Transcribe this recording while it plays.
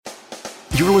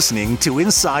You're listening to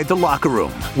Inside the Locker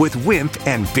Room with Wimp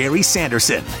and Barry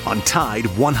Sanderson on Tide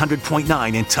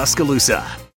 100.9 in Tuscaloosa.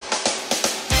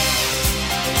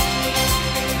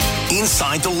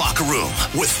 Inside the Locker Room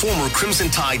with former Crimson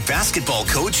Tide basketball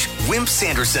coach Wimp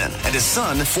Sanderson and his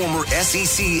son, former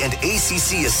SEC and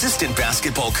ACC assistant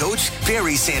basketball coach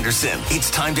Barry Sanderson.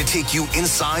 It's time to take you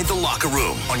inside the locker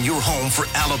room on your home for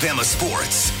Alabama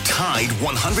sports. Tide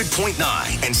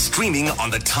 100.9 and streaming on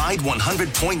the Tide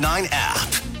 100.9 app.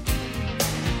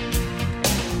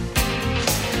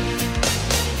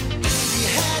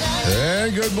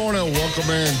 And good morning. Welcome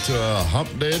into a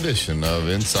hump day edition of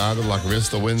Inside the Locker Room. It's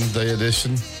the Wednesday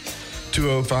edition.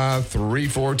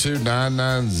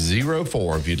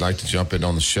 205-342-9904. If you'd like to jump in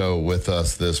on the show with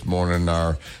us this morning,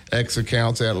 our X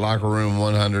accounts at Locker Room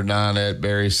 109, at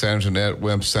Barry Sanderson, at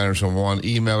Wimp Sanderson 1.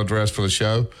 Email address for the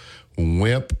show,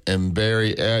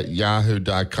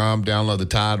 wimpandbarry@yahoo.com. Download the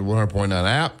Tide 100.9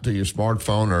 app to your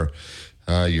smartphone or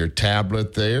your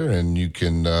tablet there, and you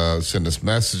can send us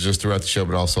messages throughout the show,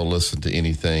 but also listen to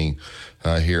anything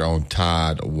here on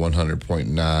Tide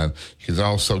 100.9. You can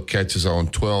also catch us on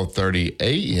 12:30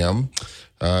 a.m.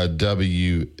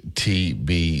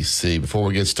 WTBC. Before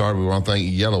we get started, we want to thank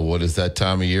Yellowwood. It's that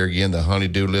time of year again. The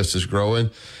honeydew list is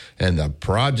growing, and the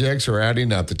projects are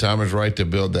adding up. The time is right to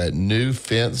build that new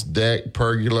fence, deck,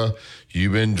 pergola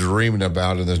you've been dreaming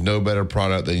about, and there's no better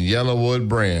product than Yellowwood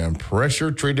brand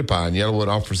pressure-treated pine. Yellowwood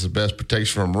offers the best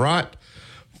protection from rot,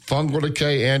 fungal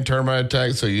decay, and termite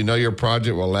attacks, so you know your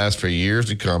project will last for years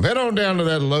to come. Head on down to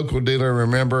that local dealer, and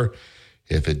remember,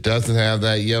 if it doesn't have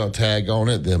that yellow tag on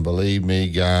it, then believe me,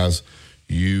 guys,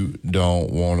 you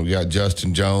don't want it. We got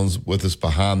Justin Jones with us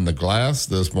behind the glass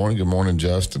this morning. Good morning,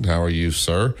 Justin. How are you,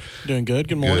 sir? Doing good.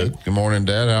 Good morning. Good morning,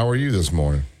 Dad. How are you this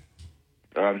morning?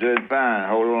 I'm doing fine.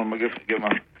 Hold on, I'm gonna get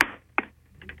my.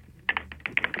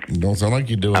 You don't sound like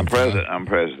you're doing. I'm present. I'm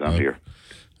here.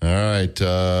 All right.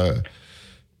 The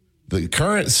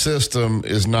current system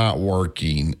is not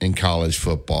working in college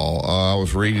football. I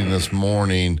was reading this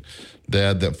morning,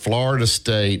 Dad, that Florida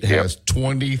State has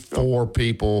 24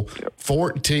 people,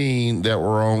 14 that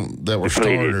were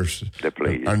starters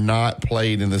are not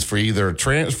played in this for either a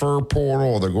transfer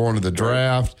portal or they're going to the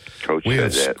draft. Coach we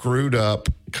have that. Screwed up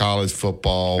college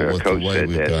football with Coach the way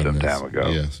we've done some this. time ago.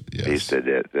 Yes. He said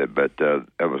that, but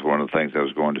that was one of the things I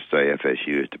was going to say.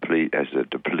 FSU has a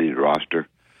depleted roster,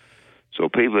 so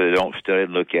people that don't study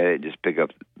and look at it, just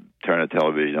turn the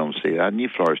television on and see it. I knew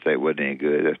Florida State wasn't any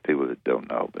good. That's people that don't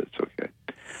know, but it's okay.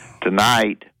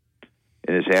 Tonight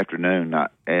and this afternoon,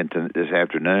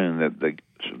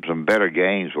 some better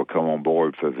games will come on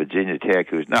board for Virginia Tech,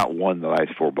 who's not won the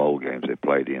last 4 bowl games they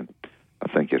played in. I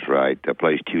think it's right. They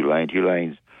plays Tulane.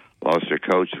 Tulane's lost their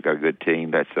coach. They've got a good team.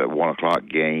 That's a 1 o'clock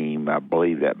game. I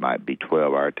believe that might be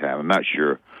 12 our time. I'm not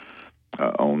sure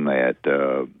on that,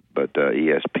 but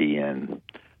ESPN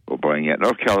will bring it.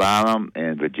 North Carolina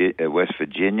and West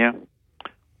Virginia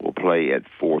will play at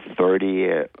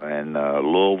 4:30 in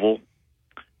Louisville,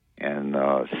 and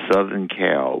Southern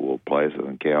Cal will play.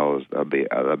 Southern Cal that'll be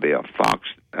a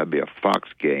Fox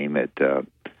game at 7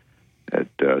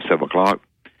 o'clock.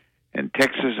 And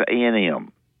Texas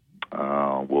A&M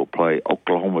will play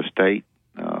Oklahoma State,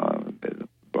 one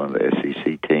of the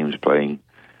SEC teams playing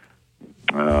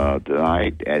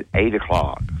tonight at 8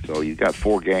 o'clock. So you've got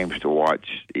 4 games to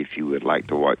watch if you would like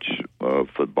to watch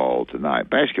football tonight.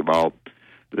 Basketball,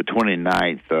 the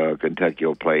 29th, Kentucky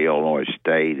will play Illinois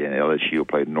State, and LSU will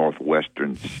play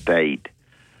Northwestern State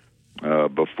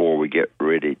before we get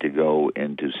ready to go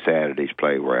into Saturday's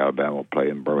play, where Alabama will play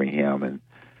in Birmingham, and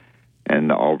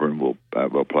Auburn will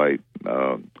play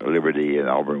Liberty, and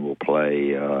Auburn will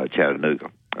play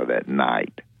Chattanooga that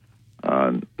night.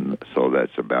 So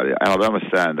that's about it. Alabama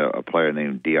signed a player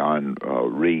named Deion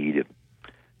Reed,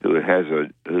 who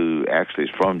actually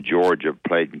is from Georgia,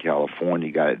 played in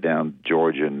California, got it down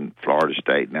Georgia and Florida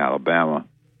State and Alabama.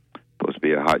 Supposed to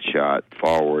be a hot shot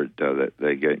forward that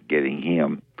they're getting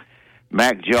him.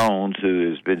 Mac Jones, who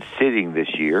has been sitting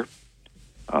this year,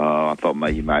 I thought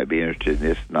you might be interested in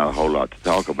this. Not a whole lot to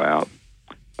talk about.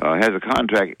 Signed a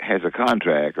contract for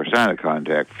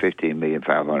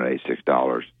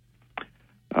 $15,586,000.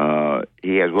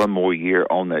 He has one more year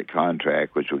on that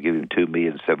contract, which will give him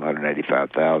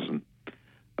 $2,785,000.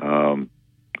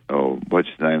 What's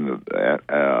his name?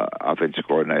 Offensive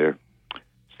coordinator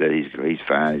said he's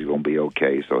fine. He's going to be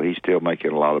okay. So he's still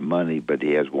making a lot of money, but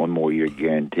he has one more year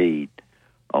guaranteed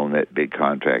on that big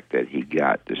contract that he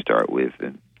got to start with.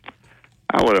 And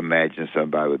I would imagine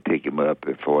somebody would pick him up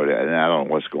before that. And I don't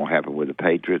know what's going to happen with the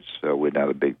Patriots. We're not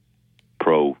a big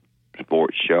pro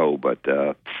sports show, but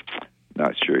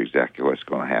not sure exactly what's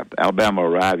going to happen. Alabama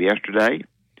arrived yesterday.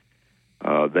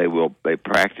 They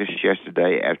practiced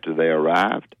yesterday after they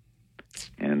arrived,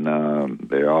 and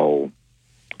they're all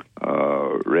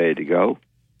ready to go.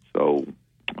 So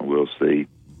we'll see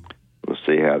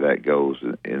how that goes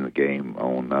in the game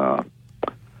on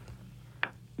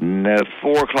the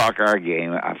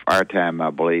 4:00 our time,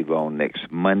 I believe, on next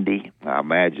Monday. I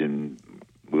imagine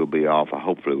we'll be off.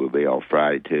 Hopefully we'll be off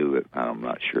Friday too. I'm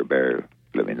not sure. Barry,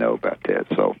 let me know about that.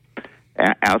 So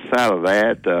outside of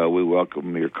that, we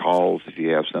welcome your calls. If you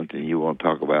have something you want to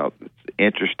talk about that's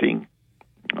interesting,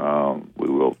 we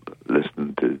will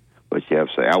listen to what you have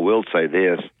to say. I will say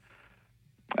this.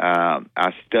 I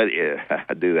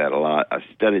do that a lot. I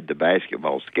studied the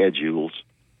basketball schedules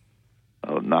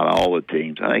of not all the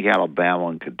teams. I think Alabama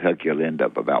and Kentucky will end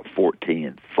up about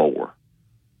 14-4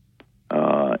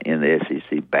 in the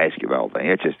SEC basketball thing.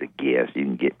 That's just a guess. You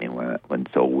can get me when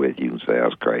it's over with. You can say I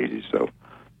was crazy. So,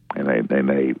 and they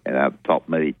may. And I thought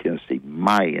maybe Tennessee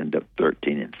might end up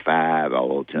 13-5,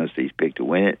 although Tennessee's picked to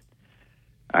win it.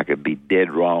 I could be dead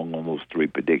wrong on those three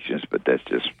predictions, but that's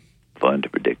just fun to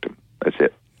predict them. That's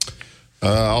it.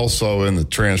 Also in the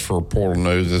transfer portal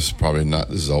news, this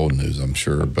is old news, I'm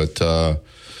sure, but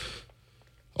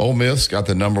Ole Miss got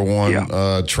the number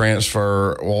one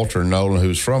transfer, Walter Nolan,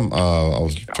 who's from, I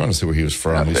was trying to see where he was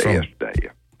from. He's from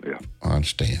yesterday, yeah. I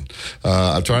understand.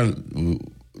 I'm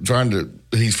trying to,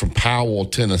 he's from Powell,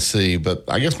 Tennessee, but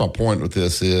I guess my point with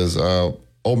this is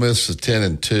Ole Miss is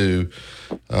 10-2.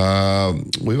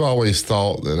 We've always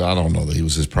thought that, I don't know that he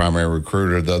was his primary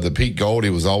recruiter, though. The Pete Goldie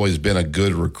was always been a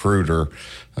good recruiter.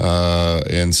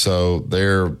 And so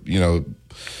they're,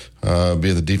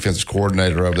 being the defensive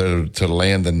coordinator over there to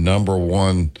land the number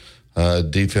one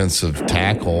defensive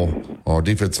tackle or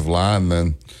defensive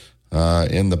lineman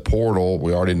in the portal.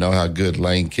 We already know how good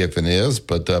Lane Kiffin is,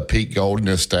 but Pete Goldie and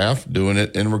his staff doing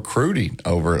it in recruiting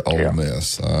over at Ole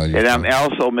Miss. And I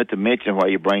also meant to mention while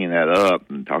you're bringing that up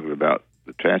and talking about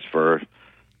the transfer,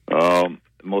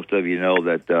 most of you know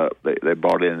that they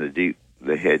brought in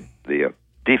the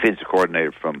defensive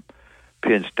coordinator from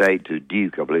Penn State to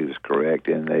Duke, I believe is correct,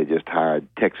 and they just hired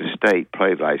Texas State,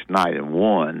 played last night and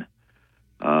won.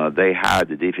 They hired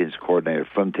the defensive coordinator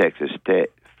from Texas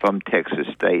State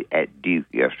at Duke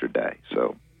yesterday.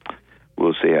 So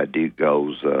we'll see how Duke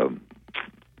goes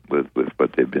with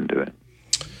what they've been doing.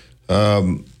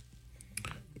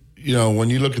 When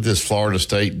you look at this Florida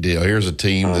State deal, here's a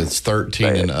team that's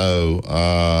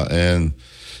 13-0, and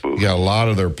you got a lot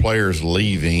of their players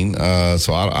leaving.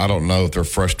 So I don't know if they're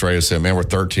frustrated, saying, man, we're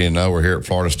 13-0, we're here at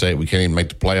Florida State, we can't even make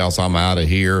the playoffs, I'm out of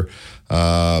here.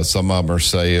 Some of them are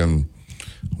saying,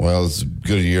 well, it's as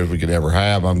good a year as we could ever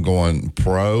have. I'm going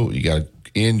pro. You got an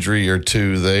injury or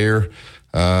two there.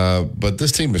 But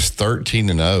this team is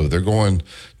 13-0. They're going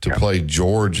to play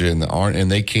Georgia,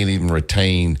 and they can't even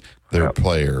retain their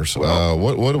players.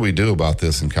 What do we do about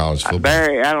this in college football?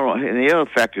 Barry, I don't know. And the other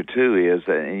factor, too, is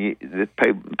that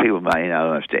people might not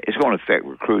understand. It's going to affect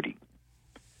recruiting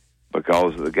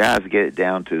because the guys get it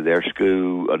down to their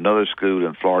school, another school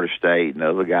in Florida State, and the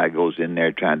other guy goes in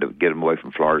there trying to get them away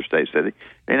from Florida State. So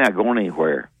they're not going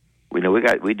anywhere. We know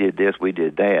we did this, we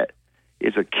did that.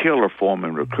 It's a killer for them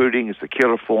in recruiting. It's a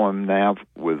killer for them now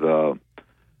with not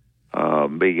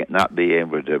being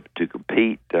able to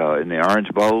compete in the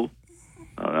Orange Bowl.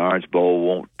 The Orange Bowl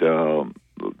won't.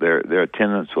 Their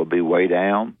attendance will be way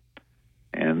down,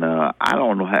 and I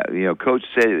don't know how. Coach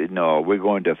said, we're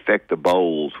going to affect the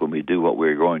bowls when we do what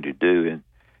we're going to do,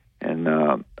 and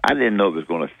I didn't know it was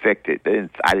going to affect it.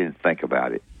 I didn't think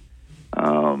about it.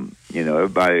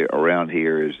 Everybody around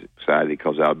here is excited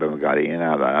because Alabama got in.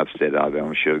 I've said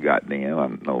Alabama should have gotten in.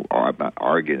 I'm not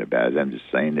arguing about it. I'm just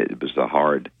saying that it was a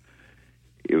hard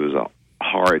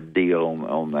deal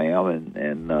on them,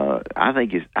 and I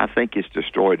think it's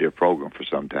destroyed their program for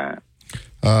some time.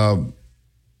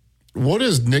 What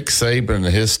is Nick Saban and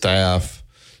his staff,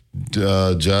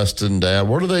 Justin, Dad?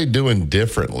 What are they doing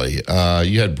differently?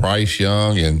 You had Bryce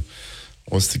Young and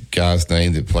what's the guy's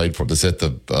name that played for this at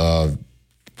the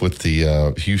with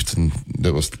the Houston?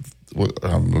 That was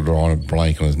I'm drawing a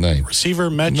blank on his name. Receiver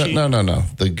Mechie? No.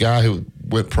 The guy who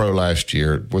went pro last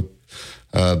year with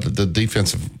the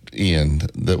defensive end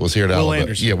that was here at Alabama.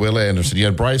 Anderson. Yeah, Will Anderson. You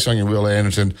had Bryce Young and Will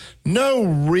Anderson. No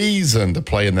reason to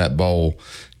play in that bowl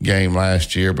game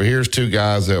last year, but here's two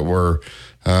guys that were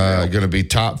going to be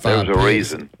top 5 There's a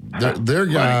reason. They're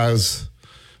guys,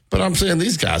 but I'm saying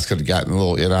these guys could have gotten a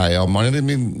little NIL money. I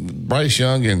mean, Bryce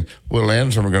Young and Will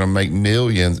Anderson are going to make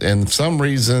millions, and for some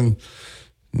reason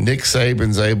Nick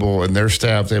Saban's able and their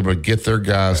staff's able to get their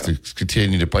guys to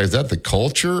continue to play. Is that the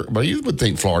culture? But you would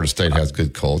think Florida State has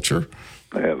good culture.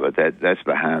 Yeah, but that's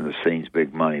behind the scenes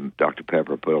big money. Dr.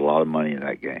 Pepper put a lot of money in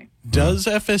that game. Does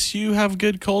FSU have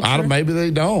good culture? Maybe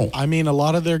they don't. I mean, a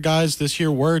lot of their guys this year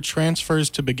were transfers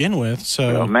to begin with.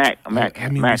 So,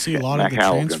 we see a lot of the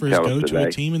transfers go to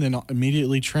a team and then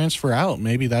immediately transfer out.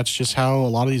 Maybe that's just how a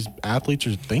lot of these athletes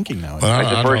are thinking now.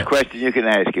 That's the first question you can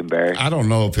ask him, Barry. I don't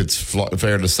know if it's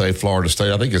fair to say Florida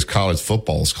State. I think it's college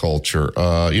football's culture.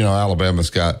 Alabama's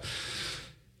got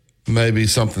maybe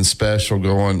something special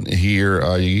going here.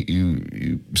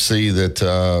 You see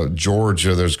that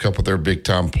Georgia, there's a couple of their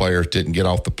big-time players didn't get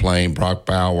off the plane. Brock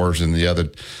Bowers and the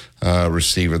other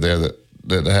receiver there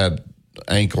that had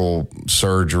ankle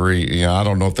surgery. I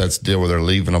don't know if that's the deal where they're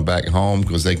leaving them back home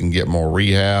because they can get more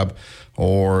rehab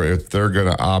or if they're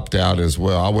going to opt out as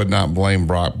well. I would not blame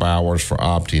Brock Bowers for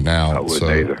opting out. I wouldn't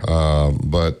either.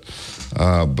 But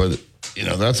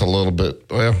that's a little bit,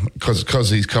 because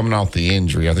he's coming off the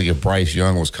injury. I think if Bryce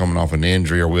Young was coming off an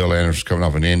injury or Will Anderson was coming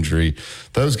off an injury,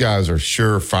 those guys are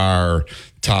surefire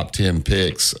top 10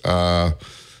 picks.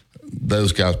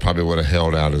 Those guys probably would have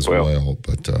held out as well.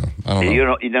 But I don't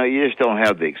know. You just don't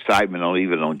have the excitement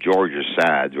even on Georgia's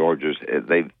side.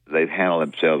 They've handled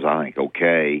themselves, I think,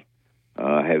 okay,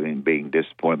 being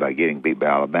disappointed by getting beat by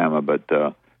Alabama. But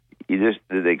the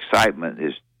excitement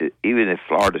is, even if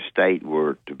Florida State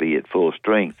were to be at full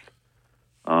strength,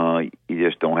 you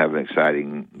just don't have an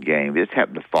exciting game. It just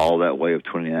happened to fall that way of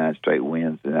 29 straight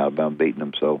wins and Alabama beating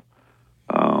them. So,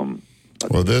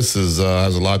 this has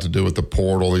a lot to do with the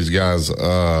portal. These guys,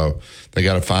 they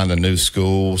got to find a new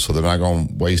school, so they're not going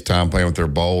to waste time playing with their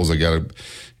bowls. They got to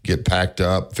get packed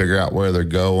up, figure out where they're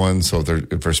going. So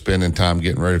if they're spending time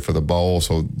getting ready for the bowl,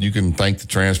 so you can thank the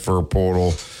transfer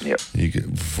portal. Yep.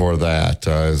 For that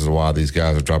is why these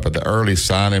guys are dropping. The early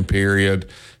signing period,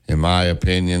 in my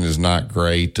opinion, is not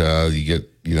great. You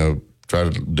try to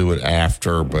do it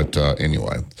after, but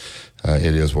anyway.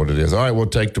 It is what it is. All right, we'll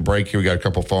take the break here. We got a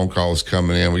couple phone calls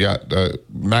coming in. We got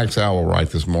Max Howell right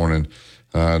this morning.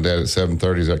 Dad at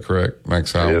 7:30. Is that correct,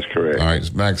 Max Howell? That is correct. All right,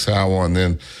 it's Max Howell, and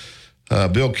then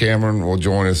Bill Cameron will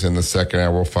join us in the second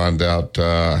hour. We'll find out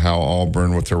how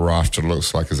Auburn with their roster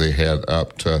looks like as they head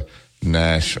up to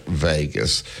Nash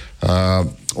Vegas.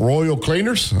 Royal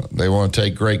Cleaners, they want to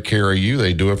take great care of you.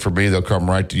 They do it for me. They'll come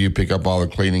right to you, pick up all the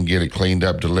cleaning, get it cleaned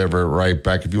up, deliver it right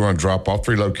back. If you want to drop off,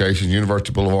 3 locations,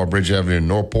 University Boulevard, Bridge Avenue in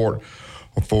Northport,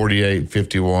 or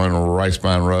 4851 Rice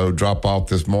Mine Road. Drop off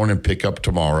this morning, pick up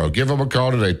tomorrow. Give them a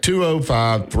call today,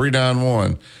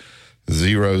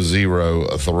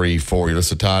 205-391-0034. You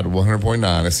listen to Tide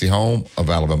 100.9. It's the home of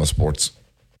Alabama sports.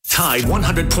 Tide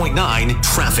 100.9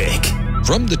 traffic.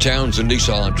 From the Townsend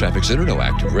Nissan Traffic Center, no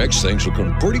active wrecks. Things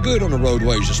looking pretty good on the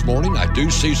roadways this morning. I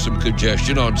do see some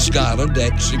congestion on Skyland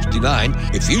at 69.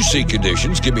 If you see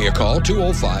conditions, give me a call,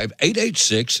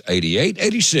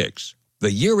 205-886-8886.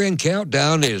 The year-end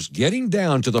countdown is getting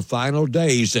down to the final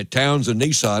days at Townsend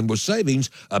Nissan with savings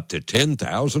up to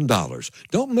 $10,000.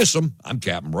 Don't miss them. I'm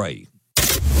Captain Ray.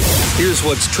 Here's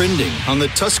what's trending on the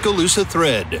Tuscaloosa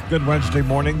thread. Good Wednesday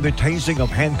morning. The tasing of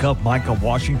handcuffed Micah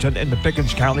Washington in the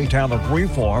Pickens County town of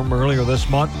Reform earlier this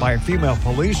month by a female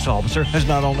police officer has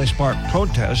not only sparked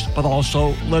protests, but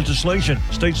also legislation.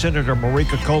 State Senator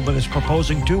Marika Colvin is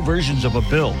proposing 2 versions of a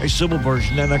bill, a civil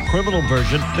version and a criminal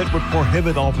version that would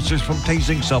prohibit officers from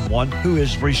tasing someone who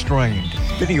is restrained.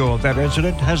 Video of that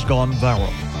incident has gone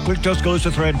viral. Click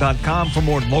TuscaloosaThread.com for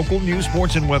more local news,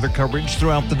 sports, and weather coverage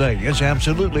throughout the day. It's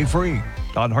absolutely free.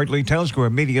 Don Hartley, Town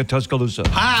Square Media, Tuscaloosa.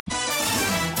 Hi.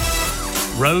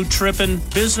 Road tripping,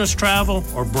 business travel,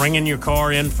 or bringing your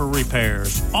car in for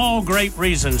repairs. All great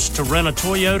reasons to rent a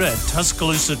Toyota at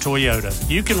Tuscaloosa Toyota.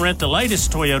 You can rent the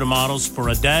latest Toyota models for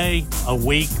a day, a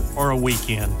week, or a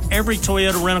weekend. Every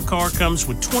Toyota rental-car comes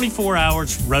with 24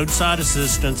 hours roadside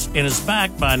assistance and is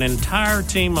backed by an entire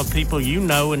team of people you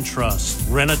know and trust.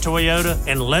 Rent a Toyota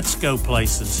and let's go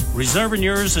places. Reserving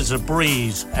yours is a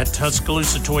breeze at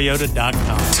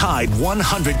TuscaloosaToyota.com. Tide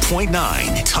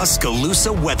 100.9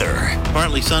 Tuscaloosa weather.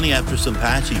 Partly sunny after some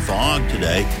patchy fog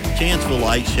today. Chance of a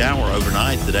light shower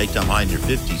overnight. The daytime high near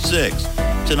 56.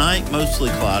 Tonight,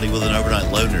 mostly cloudy with an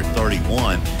overnight low near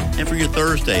 31. And for your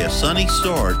Thursday, a sunny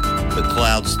start, but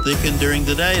clouds thicken during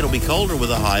the day. It'll be colder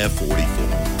with a high of 44.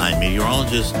 I'm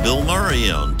meteorologist Bill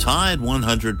Murray on Tide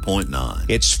 100.9.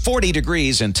 It's 40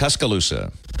 degrees in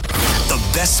Tuscaloosa. The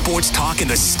best sports talk in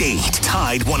the state.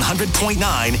 Tide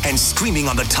 100.9 and streaming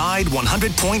on the Tide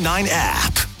 100.9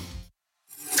 app.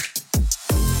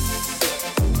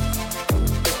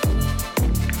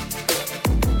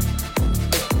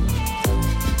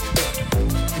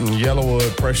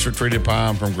 Yellowwood pressure-treated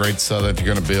pine from Great Southern. If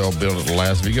you're going to build it to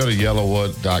last. If you go to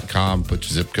yellowwood.com, put your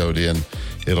zip code in,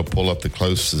 it'll pull up the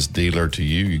closest dealer to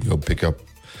you. You can go pick up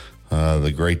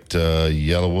the great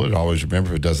Yellowwood. Always remember,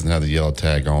 if it doesn't have the yellow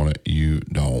tag on it, you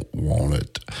don't want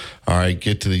it. All right,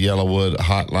 get to the Yellowwood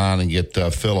hotline and get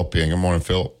Philip in. Good morning,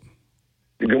 Philip.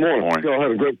 Good morning. Y'all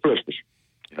have a great Christmas.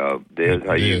 Dez,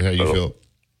 how you feel?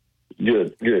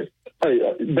 Good. Hey,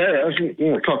 Dad, I just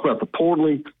want to talk about the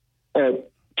portaling. To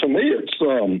me,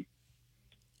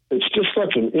 it's just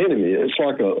such an enemy. It's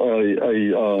like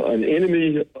an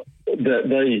enemy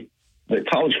that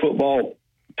college football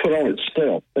put on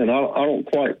itself, and I don't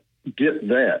quite get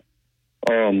that.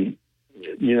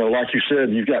 Like you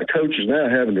said, you've got coaches now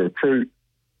having to recruit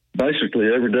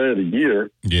basically every day of the year.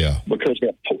 Yeah. Because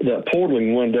that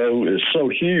portaling window is so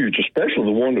huge, especially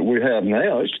the one that we have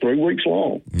now. It's 3 weeks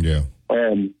long. Yeah.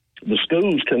 The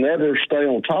schools can never stay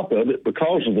on top of it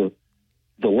because of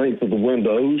the length of the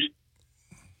windows.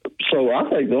 So I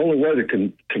think the only way to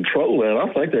control that, I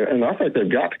think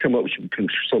they've got to come up with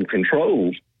some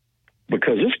controls,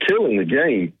 because it's killing the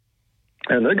game,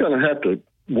 and they're going to have to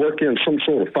work in some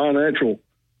sort of financial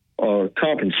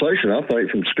compensation, I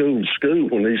think, from school to school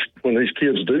when these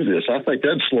kids do this. I think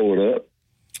that'd slow it up.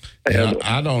 And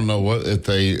I don't know what if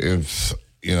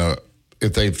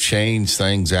they've changed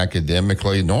things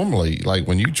academically. Normally, like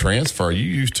when you transfer, you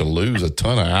used to lose a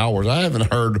ton of hours. I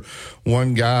haven't heard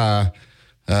one guy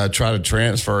try to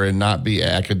transfer and not be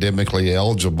academically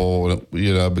eligible,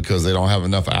 because they don't have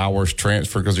enough hours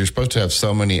transfer, because you're supposed to have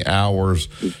so many hours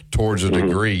towards a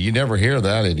degree. You never hear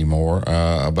that anymore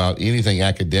about anything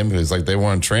academic. It's like they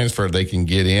want to transfer, they can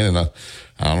get in, and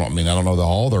I don't know that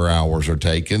all their hours are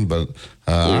taken, but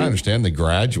I understand the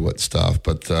graduate stuff,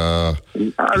 but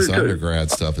this undergrad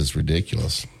stuff is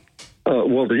ridiculous.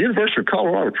 Well, the University of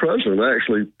Colorado president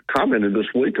actually commented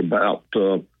this week about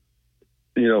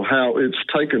how it's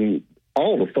taken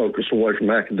all the focus away from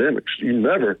academics. You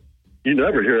never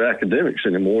hear academics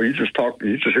anymore. You just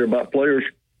hear about players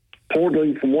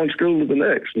portaling from one school to the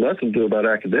next. Nothing to do about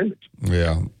academics.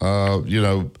 Yeah.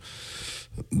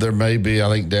 There may be, I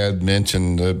think Dad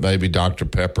mentioned that maybe Dr.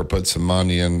 Pepper put some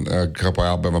money in a couple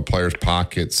Alabama players'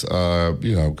 pockets,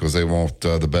 because they want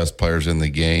the best players in the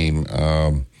game.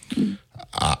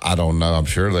 I don't know. I'm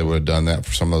sure they would have done that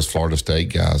for some of those Florida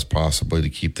State guys, possibly, to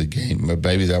keep the game. But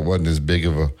maybe that wasn't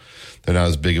they're not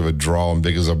as big of a draw and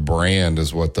big as a brand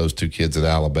as what those two kids at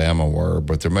Alabama were.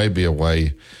 But there may be a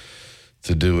way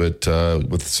to do it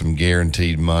with some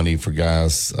guaranteed money for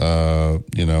guys,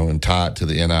 and tie it to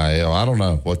the NIL. I don't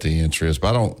know what the answer is,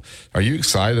 but are you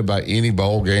excited about any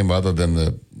bowl game other than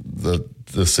the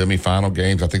semifinal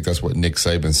games? I think that's what Nick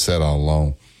Saban said all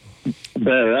along.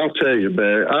 Barry, I'll tell you,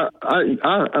 Barry,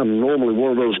 I'm normally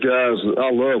one of those guys that I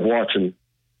love watching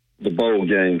the bowl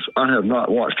games. I have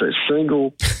not watched a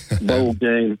single bowl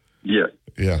game yet.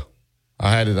 Yeah.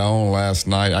 I had it on last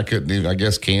night. I couldn't even, I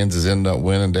guess Kansas ended up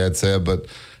winning, Dad said, but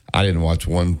I didn't watch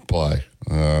one play.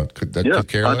 I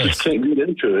just can't get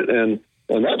into it. And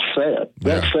that's sad.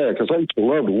 That's sad, because I used to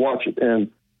love to watch it.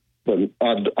 But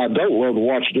I don't love to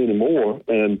watch it anymore.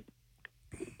 And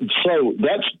so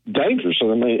that's dangerous.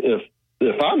 I mean,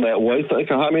 if I'm that way, think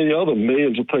of how many other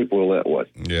millions of people are that way.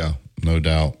 Yeah, no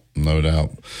doubt. Well,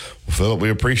 Philip,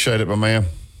 we appreciate it, my man.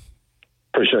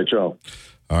 Appreciate y'all.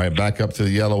 All right, back up to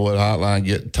the Yellowwood hotline.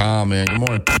 Get Tom in. Good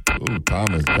morning. Ooh,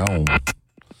 Tom is gone.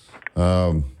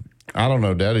 I don't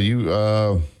know, Dad. Are you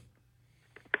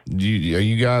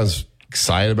guys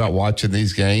excited about watching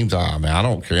these games? I mean, I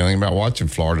don't care anything about watching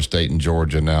Florida State and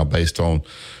Georgia now based on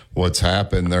what's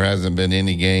happened. There hasn't been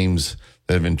any games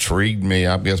that have intrigued me.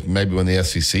 I guess maybe when the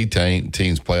SEC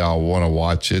teams play, I'll want to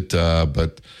watch it.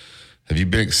 But have you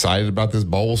been excited about this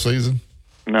bowl season?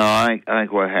 No, I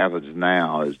think what happens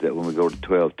now is that when we go to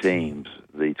 12 teams,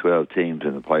 the 12 teams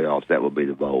in the playoffs, that will be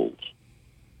the bowls.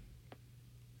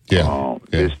 Yeah.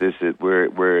 This is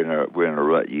we're in a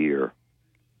rut year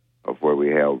of where we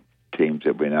have teams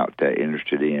that we're not that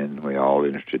interested in. We're all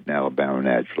interested in Alabama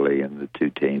naturally, and the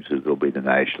two teams who will be the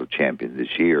national champion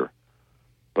this year.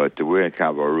 But we're in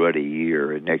kind of a ruddy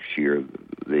year, and next year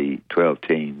the 12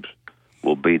 teams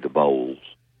will be the bowls,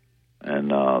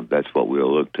 and that's what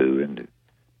we'll look to. And if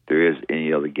there is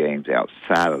any other games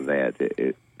outside of that,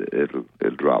 it'll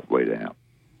drop way down.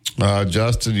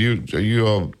 Justin, are you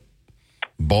a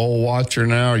bowl watcher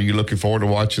now? Are you looking forward to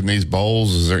watching these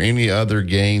bowls? Is there any other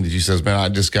game that you says, man, I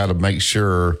just got to make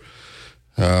sure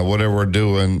whatever we're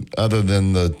doing, other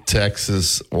than the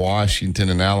Texas, Washington,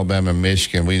 and Alabama, and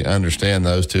Michigan, we understand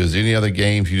those two. Is there any other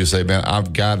games you just say, man,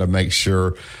 I've got to make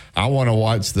sure I want to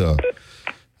watch the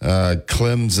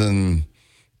Clemson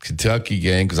Kentucky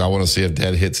game because I want to see if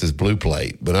Dad hits his blue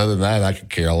plate. But other than that, I could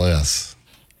care less.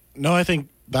 No, I think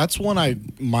That's one I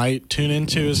might tune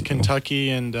into is Kentucky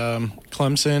and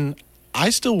Clemson.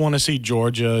 I still want to see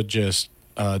Georgia just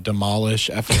demolish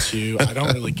FSU. I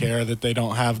don't really care that they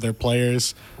don't have their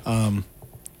players.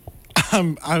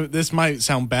 This might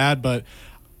sound bad, but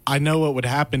I know what would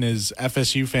happen is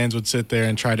FSU fans would sit there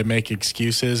and try to make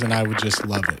excuses, and I would just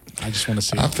love it. I just want to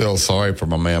see. I feel sorry for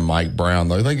my man Mike Brown,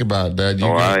 though. Think about it, Dad.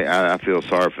 I feel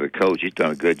sorry for the coach. He's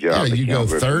done a good job. Yeah, you go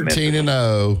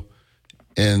 13-0,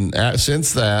 and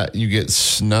since that, you get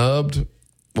snubbed,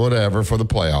 whatever, for the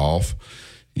playoff.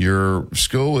 Your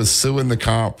school is suing the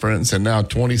conference, and now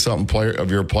 20-something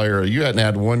of your player. You hadn't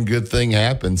had one good thing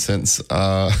happen since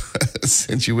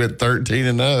since you went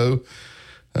 13-0.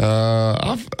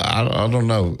 I don't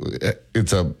know.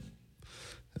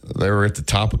 They were at the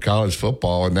top of college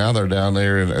football, and now they're down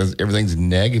there, and everything's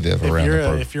negative around the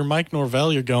program. If you're Mike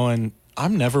Norvell, you're going,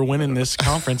 I'm never winning this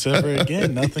conference ever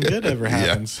again. Nothing good ever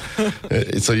happens. Yeah.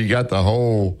 So you got the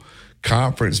whole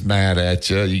conference mad at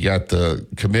you. You got the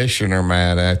commissioner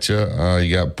mad at you.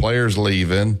 You got players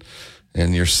leaving,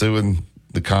 and you're suing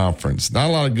the conference. Not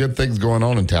a lot of good things going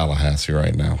on in Tallahassee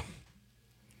right now.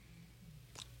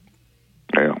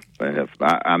 Well,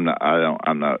 I'm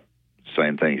not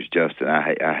saying things, Justin.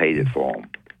 I hate it for them.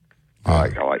 I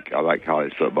like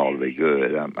college football to be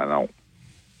good. I don't.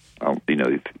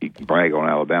 You can brag on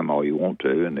Alabama all you want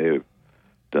to, and they've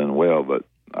done well, but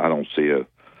I don't see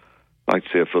like to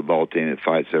see a football team that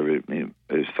fights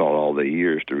has fought all the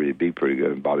years to really be pretty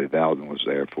good. And Bobby Bowden was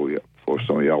there before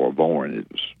some of y'all were born.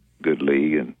 It was a good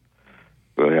league, and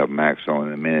we'll have Max on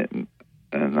in a minute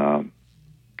and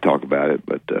talk about it.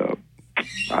 But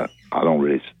I don't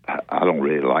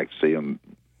really like to see them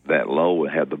that low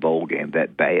and have the bowl game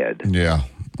that bad. Yeah.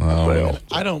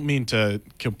 I don't mean to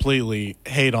completely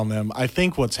hate on them. I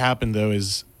think what's happened, though,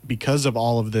 is because of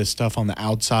all of this stuff on the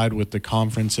outside with the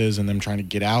conferences and them trying to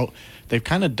get out, they've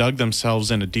kind of dug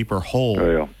themselves in a deeper hole.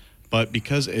 Oh, yeah. But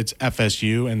because it's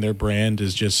FSU and their brand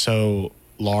is just so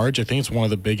large, I think it's one of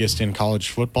the biggest in college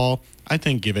football. I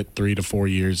think give it 3 to 4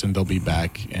 years and they'll be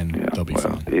back and they'll be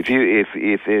fine. If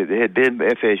it had been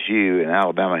FSU and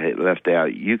Alabama had left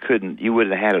out, you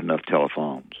wouldn't have had enough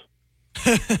telephones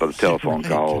for the telephone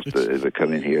calls to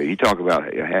come in here. You talk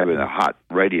about having a hot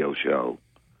radio show.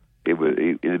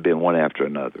 It'd have been one after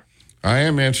another. I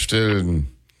am interested in,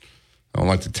 I don't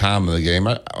like the time of the game.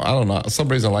 I don't know. For some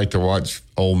reason I like to watch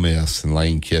Ole Miss and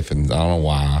Lane Kiffin. I don't know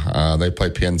why. They play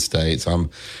Penn State. So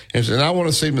I'm interested. And I want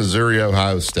to see Missouri,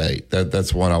 Ohio State.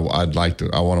 That's one I want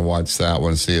to watch that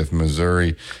one, see if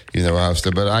Missouri, Ohio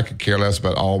State. But I could care less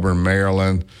about Auburn,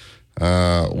 Maryland.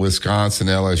 Wisconsin,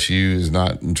 LSU is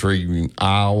not intriguing.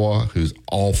 Iowa, who's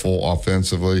awful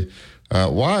offensively.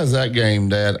 Why is that game,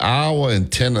 Dad? Iowa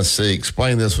and Tennessee.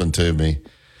 Explain this one to me.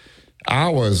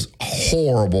 Iowa's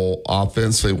horrible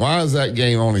offensively. Why is that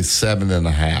game only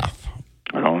 7.5? I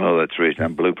don't know. That's the reason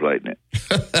I'm blue plating it.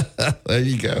 There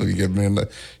you go. You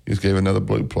just gave another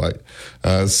blue plate.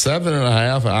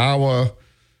 7.5. Iowa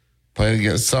playing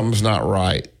against something's not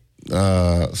right.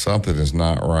 Something is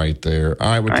not right there.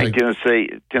 I think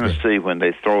Tennessee, when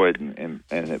they throw it, and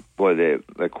boy,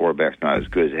 their quarterback's not as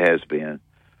good as it has been.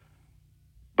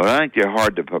 But I think they're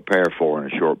hard to prepare for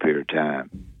in a short period of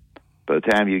time. By the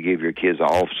time you give your kids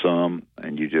off some,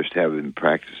 and you just have them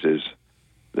practices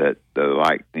that are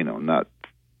like, not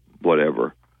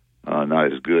whatever,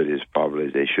 not as good as probably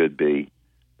as they should be,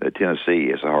 that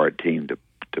Tennessee is a hard team to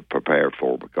prepare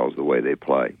for because of the way they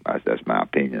play. That's my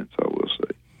opinion, so we'll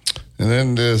see. And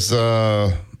then there's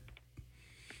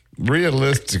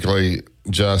realistically,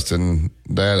 Justin,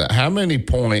 Dad, how many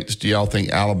points do y'all think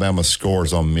Alabama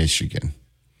scores on Michigan?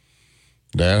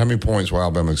 Dad, how many points will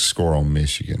Alabama score on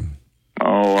Michigan?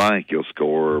 Oh, I think you'll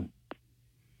score in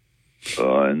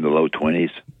the low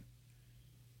 20s.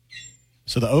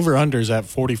 So the over-under is at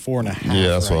 44.5. Yeah,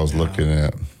 that's what I was looking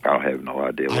at. I have no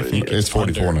idea what it is. It's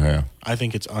 44.5. I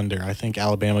think it's under. I think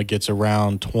Alabama gets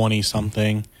around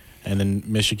 20-something, and then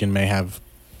Michigan may have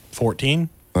 14.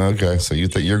 Okay, so you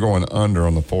think you're going under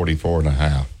on the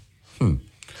 44.5.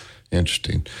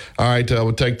 Interesting. All right,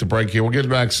 we'll take the break here. We'll get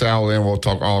back Sal in. We'll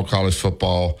talk all college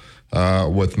football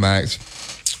with Max.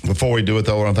 Before we do it,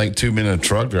 though, I want to thank 2 Men in a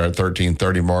Truck. They're at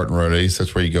 1330 Martin Road East.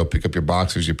 That's where you go pick up your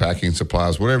boxes, your packing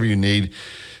supplies, whatever you need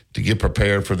to get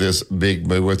prepared for this big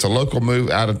move. It's a local move,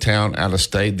 out of town, out of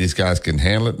state. These guys can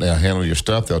handle it. They'll handle your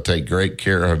stuff. They'll take great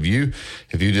care of you.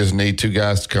 If you just need 2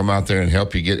 guys to come out there and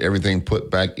help you get everything put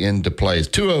back into place,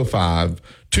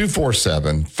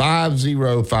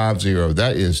 205-247-5050.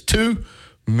 That is 2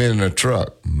 Men in a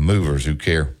Truck. Movers who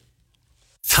care.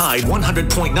 Tide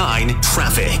 100.9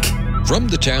 traffic. From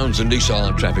the Townsend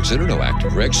Nissan Traffic Center, no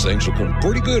active wrecks. Things looking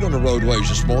pretty good on the roadways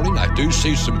this morning. I do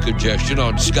see some congestion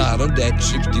on Skyland at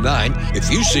 69. If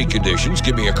you see conditions,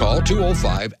 give me a call,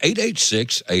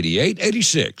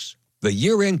 205-886-8886. The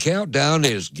year-end countdown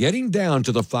is getting down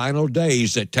to the final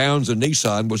days at Townsend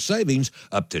Nissan with savings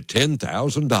up to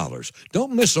 $10,000.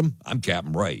 Don't miss them. I'm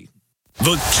Captain Ray.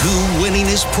 The two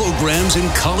winningest programs in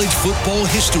college football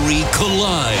history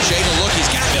collide. Jada, look, he's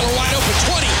got Miller wide open.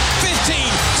 20, 15,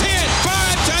 10,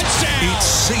 5, touchdown. It's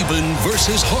Saban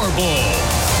versus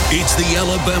Harbaugh. It's the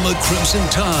Alabama Crimson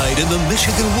Tide and the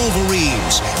Michigan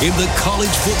Wolverines in the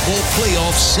college football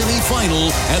playoff semifinal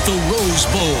at the Rose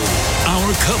Bowl.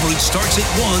 Our coverage starts at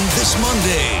 1 this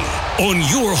Monday on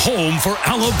your home for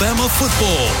Alabama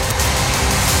football.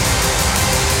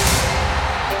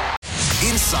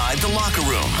 Inside the Locker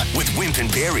Room with Wimp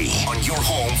and Barry on your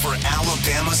home for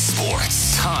Alabama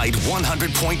sports. Tide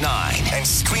 100.9 and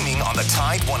streaming on the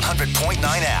Tide 100.9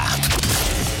 app.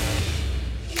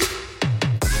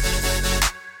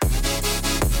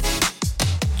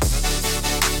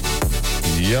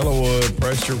 Yellowwood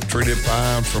pressure treated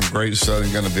pine from Great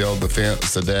Southern going to build the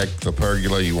fence, the deck, the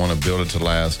pergola. You want to build it to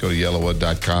last. Go to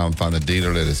yellowwood.com. Find a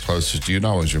dealer that is closest to you. And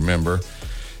always remember,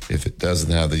 if it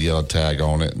doesn't have the yellow tag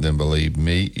on it, then believe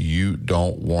me, you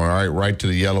don't want it. All right, right to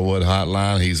the Yellowwood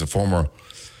hotline. He's a former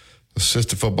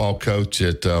assistant football coach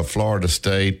at Florida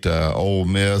State, Ole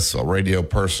Miss, a radio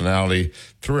personality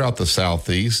throughout the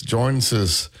Southeast. Joins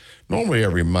us normally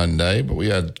every Monday, but we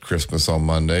had Christmas on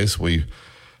Mondays.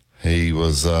 He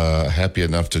was happy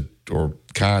enough to, or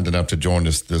kind enough to join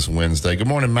us this Wednesday. Good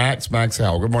morning, Max. Max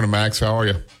Howell. Good morning, Max. How are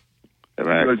you? Hey,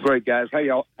 Max. Good, great, guys. How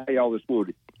y'all this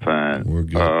morning? Fine. We're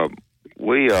good.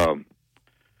 We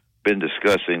been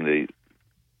discussing the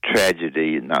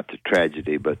tragedy, not the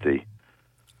tragedy, but the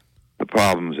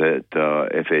problems that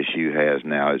FSU has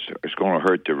now. It's going to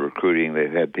hurt the recruiting.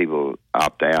 They've had people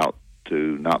opt out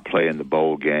to not play in the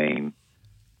bowl game,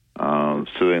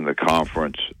 suing the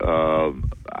conference.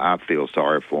 I feel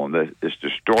sorry for them. It's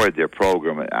destroyed their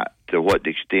program. To what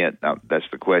extent? Now, that's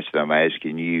the question I'm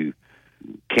asking you.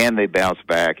 Can they bounce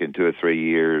back in 2 or 3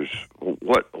 years?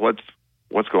 What's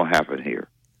going to happen here?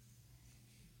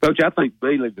 Coach, I think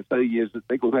mainly the thing is that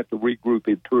they're going to have to regroup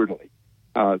internally.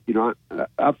 I've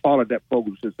followed that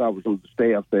program since I was on the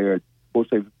staff there. Of course,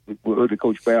 they've under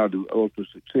Coach Bowden to ultimate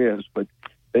success, but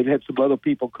they've had some other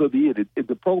people come in. And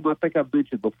the program, I think I've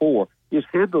mentioned before, is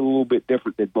handled a little bit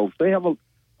different than most. They have a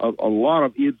lot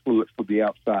of influence from the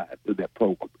outside in that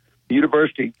program. The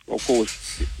university, of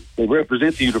course, they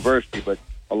represent the university, but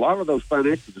a lot of those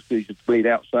financial decisions made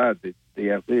outside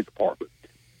the athletic department.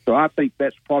 So I think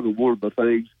that's probably one of the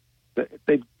things that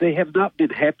they have not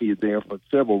been happy in there for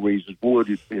several reasons. One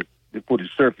is, what is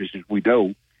surface, as we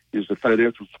know, is the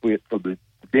financial split from the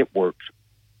networks.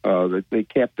 They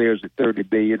capped theirs at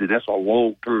 $30 million, and that's a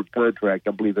long-term contract.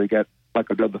 I believe they got like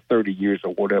another 30 years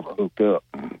or whatever hooked up.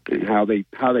 And how they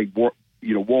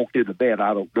walked into that,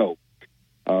 I don't know.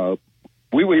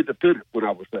 We were independent when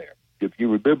I was there. If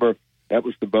you remember, that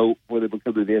was the vote whether they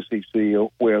become the SEC or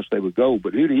where else they would go.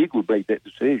 But Hootie Eagle made that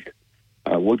decision.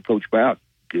 One Coach Bowden,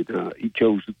 he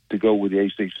chose to go with the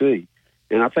ACC.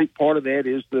 And I think part of that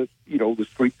is the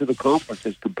strength of the conference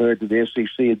as compared to the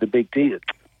SEC and the Big Ten.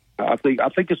 I think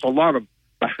it's a lot of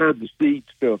behind-the-scenes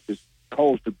stuff that's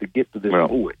caused them to get to this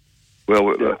point.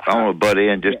 Well, I want to butt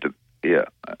in just to the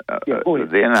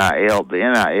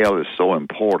NIL is so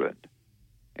important.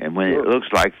 And when it looks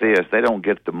like this, they don't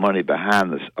get the money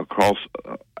behind this across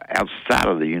outside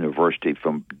of the university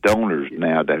from donors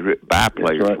now that buy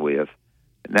players with,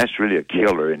 and that's really a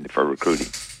killer for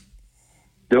recruiting.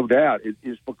 No doubt,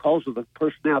 it's because of the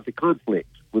personality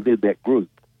conflicts within that group.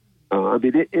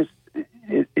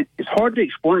 It's hard to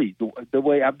explain the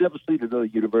way. I've never seen another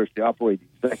university operate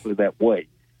exactly that way.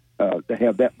 To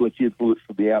have that much influence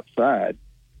from the outside,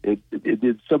 and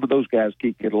then some of those guys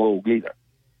can't get along either.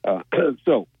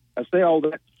 So I say all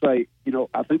that to say,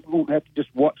 I think we're going to have to just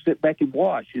sit back and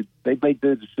watch. They made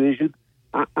their decision.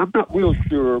 I'm not real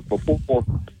sure before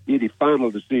any final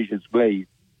decisions made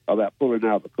about pulling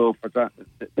out of the conference.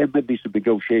 There may be some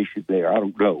negotiation there. I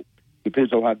don't know.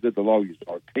 Depends on how good the lawyers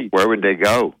are. Where would they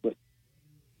go?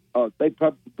 They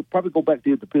probably go back to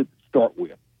independent to start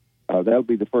with. That'll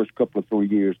be the first couple of 3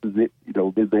 years. Then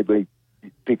they may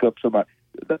pick up somebody.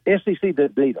 The SEC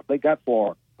didn't need them. They got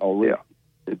far already.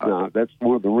 And, that's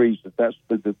one of the reasons. That's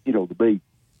the big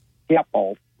cap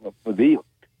off for them.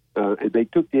 And they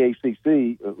took the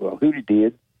ACC, Hootie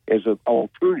did, as an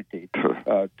alternative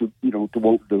to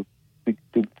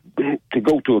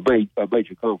go to a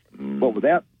major conference. But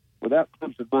without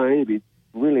Clemson, Miami,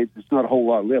 really, there's not a whole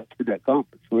lot left in that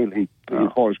conference, really,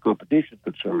 as far as competition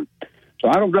is concerned. So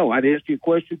I don't know. I'd answer your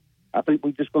question. I think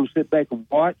we're just going to sit back and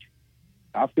watch.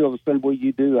 I feel the same way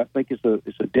you do. I think it's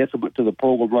a detriment to the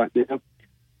program right now.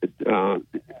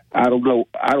 I don't know.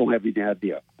 I don't have any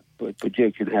idea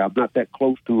projection how. I'm not that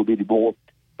close to them anymore,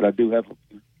 but I do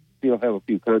still have a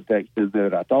few contacts in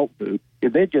there that I talk to,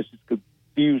 and they're just as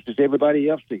confused as everybody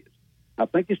else is. I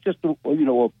think it's just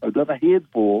another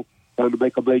handful trying to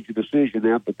make a major decision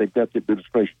now, but they've got the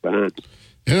administration behind it.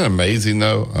 Isn't it amazing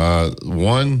though?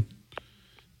 One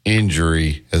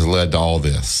injury has led to all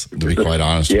this, to be quite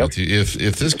honest with you.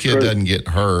 If this kid doesn't get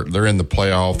hurt, they're in the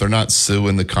playoff. They're not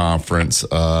suing the conference.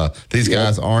 These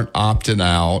guys aren't opting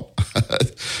out.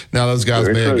 Now, those guys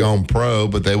may have gone pro,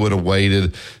 but they would have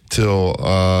waited till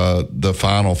the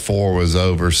Final Four was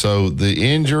over. So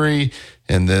the injury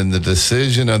and then the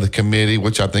decision of the committee,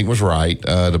 which I think was right,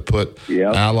 to put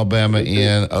Alabama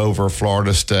in over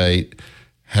Florida State,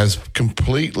 has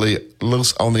completely,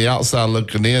 looks on the outside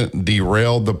looking in,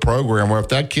 derailed the program. Where if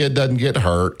that kid doesn't get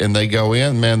hurt and they go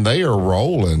in, man, they are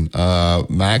rolling.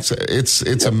 Max,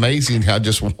 it's amazing how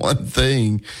just one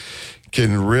thing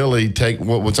can really take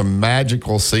what was a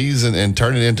magical season and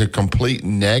turn it into complete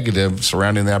negative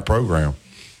surrounding that program.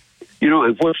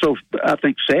 And what's so, I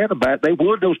think, sad about it, they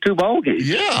won those 2 ball games.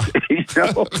 Yeah. I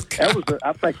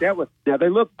think that was, now they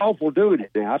look awful doing it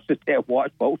now. I sit there and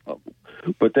watch both of them.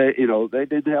 But they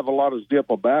didn't have a lot of zip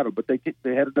about them, but they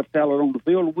had enough talent on the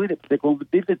field to win it, particularly on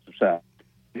the defensive side.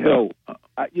 Yeah. So,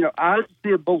 I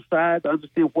understand both sides. I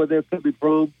understand where they're coming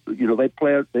from.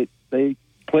 They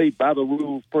played by the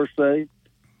rules per se.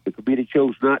 The committee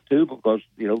chose not to because,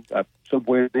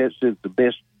 somewhere in there says the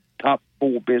best top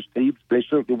 4 best teams. They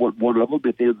certainly weren't one of them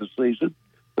at the end of the season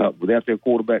without their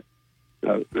quarterback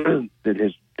that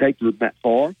has taken them that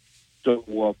far.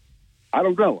 So I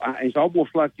don't know. It's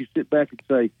almost like you sit back and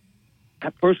say,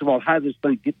 first of all, how did this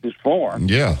thing get this far?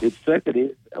 Yeah. And second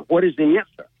is, what is the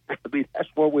answer? I mean, that's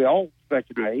where we all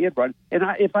scratching our head, right? And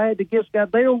if I had to guess, guys,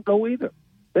 they don't know either.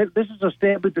 This is a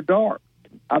stab in the dark.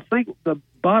 I think the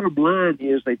bottom line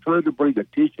is they're trying to bring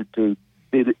attention to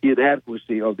the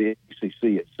inadequacy of the SEC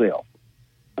itself.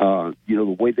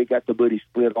 The way they got the money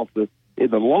split off in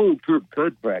the long-term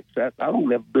contracts. I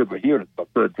don't ever remember hearing a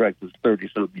contract that's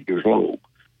 30-something years long.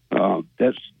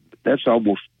 That's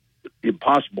almost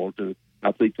impossible to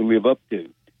live up to.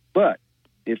 But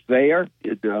it's there.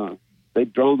 They've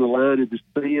drawn the line in the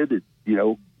sand,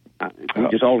 and we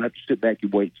just all have to sit back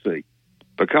and wait and see.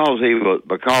 Because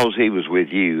he was with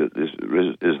you, this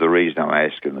is the reason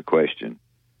I'm asking the question.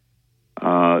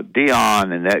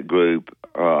 Deion and that group,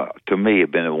 to me,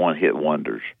 have been a one-hit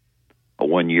wonders, a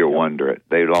one-year wonder.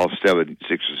 They lost 6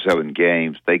 or 7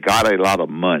 games. They got a lot of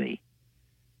money,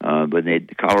 but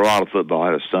Colorado football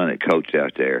had a son that coached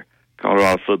out there.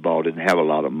 Colorado football didn't have a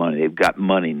lot of money. They've got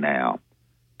money now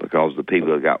because the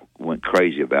people that went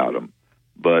crazy about them.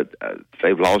 But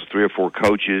they've lost 3 or 4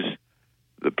 coaches.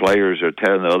 The players are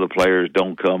telling the other players,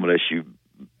 "Don't come unless you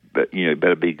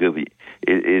better be good."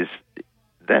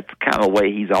 That's kind of the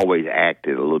way he's always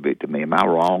acted a little bit to me. Am I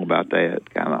wrong about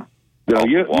that? Kind of. No,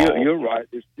 you're right.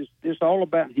 It's all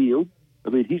about him. I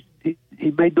mean,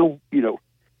 he made no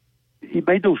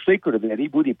secret of that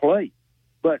when he played,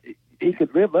 but he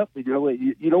could live up. You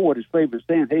know what his favorite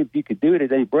saying? Hey, if you could do it,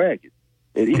 it ain't bragging.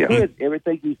 And he could.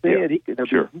 Everything he said, he could.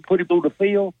 Sure. Put him on the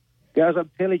field. Guys,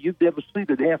 I'm telling you, you've never seen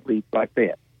an athlete like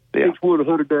that. 6'1",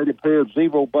 190 pounds,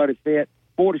 0 body fat,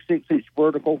 46-inch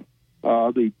vertical.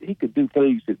 He could do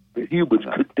things that humans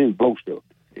couldn't do, most of them.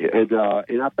 Yeah.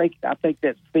 And I think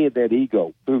that's fed that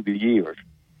ego through the years.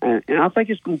 And I think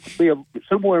it's going to be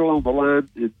somewhere along the line.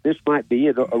 This might be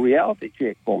a reality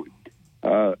check for him.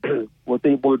 What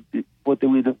they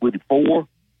ended up with 4,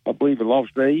 I believe, and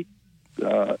lost 8.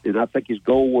 And I think his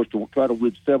goal was to try to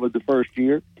win 7 the first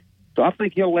year. So I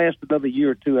think he'll last another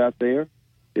year or 2 out there,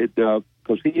 because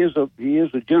he is a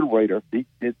generator.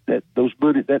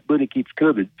 That money keeps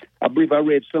coming. I believe I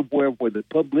read somewhere where the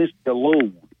publicity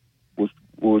alone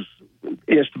was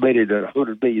estimated at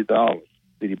 $100 million that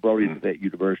he brought into that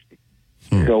university.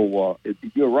 So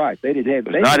you're right. They didn't have.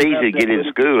 It's not easy to get in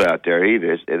school out there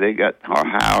either. They got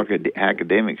high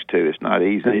academics too. It's not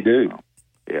easy. They do.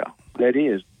 Yeah, that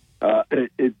is.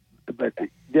 But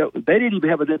they didn't even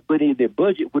have enough money in their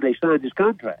budget when they signed this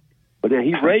contract. But now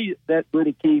he raised that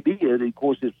money came in, and of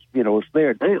course it's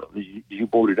there now as you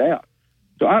pointed out.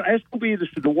 So it's going to be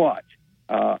interesting to watch.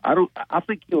 I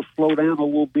think he'll slow down a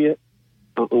little bit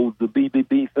on the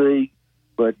BBB thing,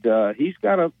 but he's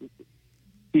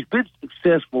been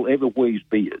successful everywhere he's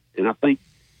been, and I think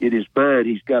in his mind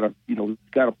he's got a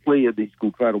plan that he's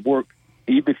going to try to work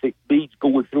even if it means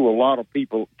going through a lot of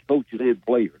people, coaches and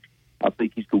players. I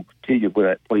think he's going to continue with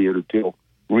that plan until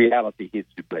reality hits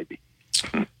him, baby.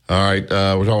 All right,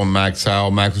 we're talking Max Howell.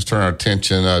 Max, let's turn our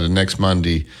attention to next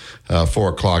Monday, 4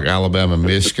 o'clock, Alabama,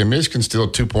 Michigan. Michigan's still a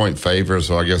 2-point favorite,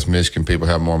 so I guess Michigan people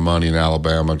have more money in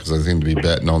Alabama because they seem to be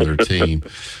betting on their team.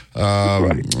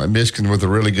 Right. Michigan with a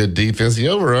really good defense. The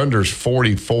over-under is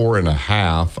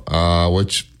 44.5,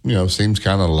 which, seems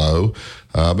kind of low,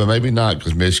 but maybe not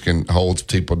because Michigan holds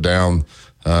people down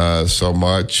so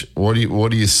much. What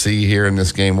do you see here in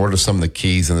this game? What are some of the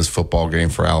keys in this football game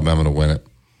for Alabama to win it?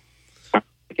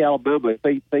 Alabama, if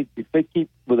they keep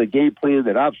with a game plan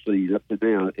that I've seen up to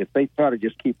now, if they try to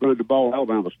just keep running the ball,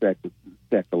 Alabama stack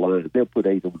the line. They'll put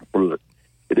 8 on the front,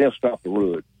 and they'll stop the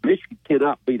run. Michigan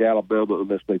cannot beat Alabama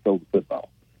unless they throw the football,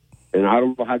 and I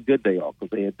don't know how good they are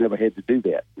because they had never had to do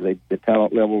that. The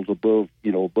talent level's above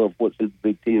what's in the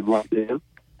Big Ten right now.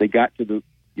 They got to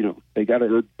they got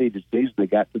an undefeated season. They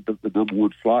got to the number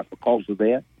 1 slot because of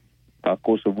that. Of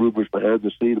course, the rumors behind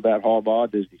the scene about Harbaugh,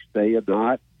 does he stay or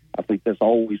not? I think that's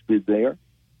always been there.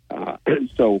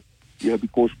 So,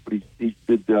 because he's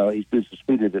been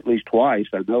suspended at least twice,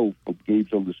 I know, from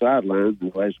games on the sidelines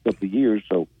in the last couple of years.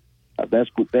 So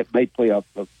that may play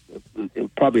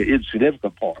probably an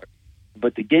insignificant part.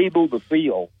 But the game on the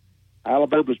field,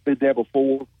 Alabama's been there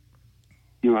before.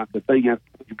 The thing I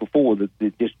told you before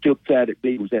that just jumped out at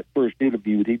me was that first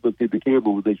interview, and he looked at the camera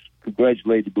when they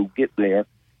congratulated him on getting there,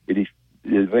 and he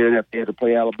ran after he had to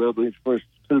play Alabama. His first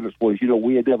sentence was,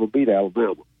 we had never beat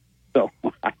Alabama. So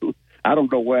I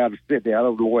don't know where I'd have said that. I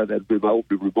don't know where that'd been my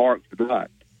opening remarks or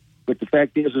not. But the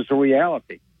fact is, it's a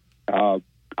reality. I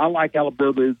like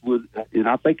Alabama, and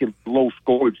I think in a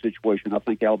low-scoring situation, I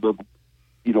think Alabama,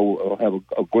 will have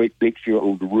a great mixture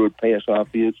on the run pass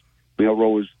offense.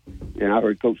 Melrose, and I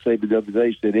heard Coach Saban the other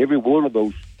day said every one of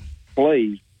those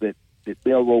plays that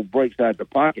Melrose breaks out of the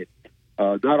pocket,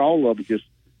 not all of them just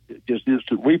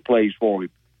instant replays for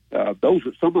him.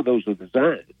 Some of those are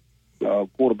designed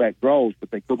quarterback draws,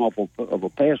 but they come off of a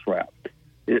pass route,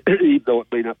 even though it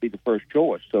may not be the first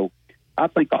choice. So I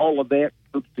think all of that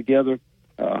comes together.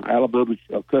 Alabama's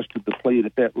accustomed to playing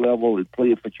at that level and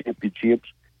playing for championships.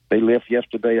 They left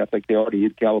yesterday. I think they're already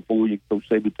in California. Coach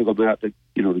Saban took them out to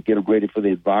get them ready for the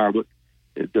environment,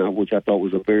 which I thought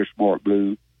was a very smart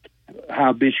move.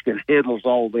 How Michigan handles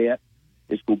all that,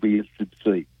 it's going to be interesting to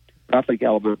see. I think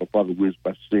Alabama probably wins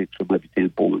by 6 or maybe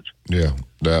 10 points. Yeah.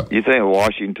 You think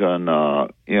Washington?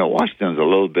 Washington's a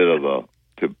little bit of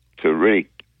to really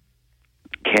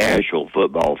casual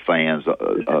football fans,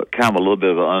 kind of a little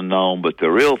bit of an unknown, but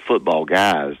the real football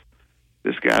guys.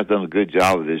 This guy's done a good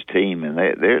job with his team, and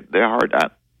they're hard.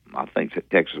 I think that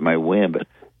Texas may win, but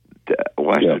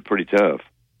Washington's pretty tough.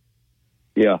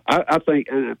 Yeah, I think,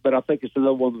 but I think it's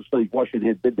another one of those things. Washington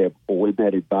had been there before in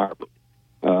that environment.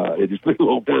 It's been a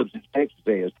long time since Texas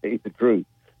has, to tell you the truth.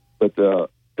 But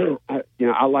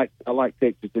I like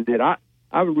Texas, and then I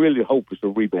really hope it's a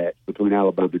rematch between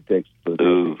Alabama and Texas for the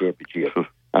national championship.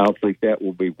 I think that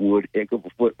will be one heck of a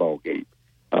football game.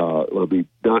 Not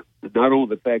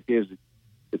only the fact is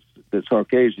that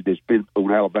Sarkisian has been on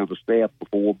Alabama's staff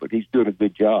before, but he's doing a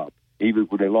good job. Even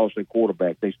when they lost their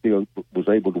quarterback, they still was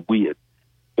able to win.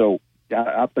 So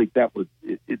I think that was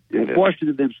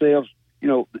Washington themselves.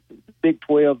 The Big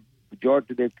 12,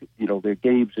 majority of their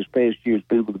games this past year has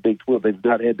been with the Big 12. They've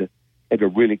not had to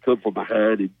really come from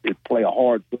behind and play a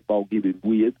hard football game and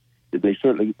win. And they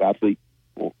certainly, I think,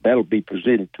 that'll be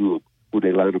presented to them when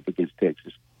they line up against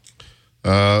Texas.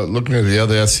 Looking at the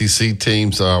other SEC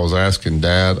teams, I was asking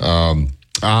Dad.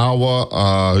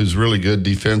 Iowa, who's really good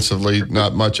defensively,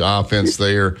 not much offense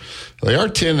there. They are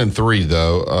 10-3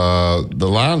 though. The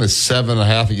line is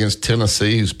 7.5 against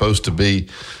Tennessee, who's supposed to be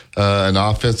an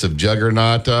offensive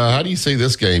juggernaut. How do you see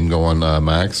this game going,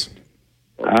 Max?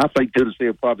 I think Tennessee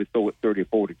will probably throw it 30 or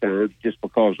 40 times just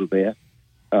because of that.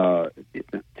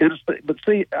 Tennessee, but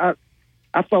see,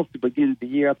 I thought at the beginning of the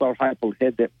year, I thought Heupel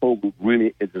had that program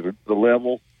really at the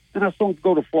level. And I saw him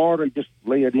go to Florida and just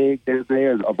lay an egg down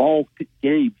there. And of all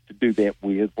games to do that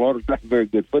with, Florida's not a very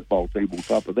good football team on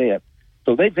top of that.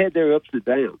 So they've had their ups and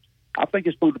downs. I think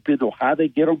it's going to depend on how they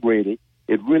get them ready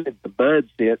and really the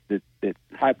mindset that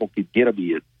Heupel can get them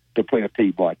in to play a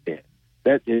team like that.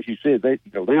 That, as you said, they're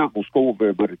not going to score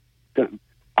very much.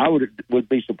 I would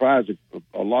be surprised if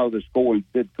a lot of the scoring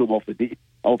didn't come off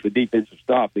the defensive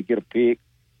stop. They get a pick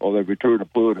or they return a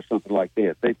punt or something like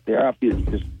that. Their offense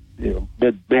just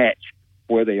doesn't match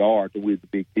where they are to win the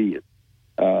Big Ten,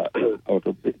 or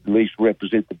to at least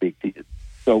represent the Big Ten.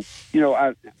 So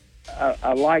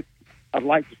I'd like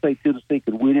to say Tennessee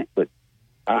could win it, but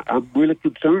I'm really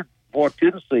concerned for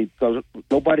Tennessee because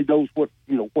nobody knows what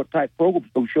type of program is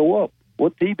going to show up.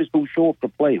 What team is going to show up to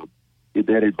play them in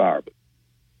that environment?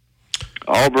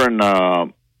 Auburn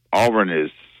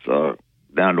is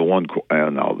down to one.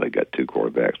 No, they got two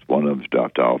quarterbacks. One of them's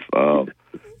dropped off.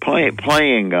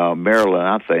 Playing Maryland,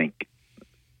 I think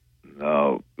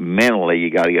mentally you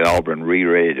got to get Auburn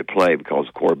ready to play because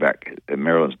the quarterback at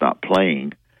Maryland's not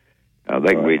playing.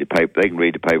 They can read the paper. They can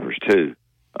read the papers too.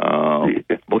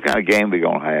 What kind of game we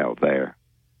gonna have there?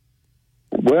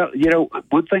 Well,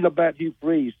 one thing about Hugh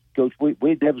Freeze, Coach, we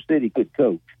never said he could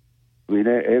coach. I mean,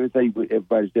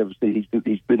 everybody's never said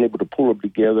he's been able to pull them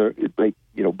together and make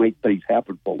things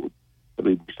happen for them. I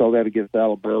mean, we saw that against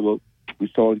Alabama.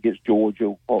 We saw it against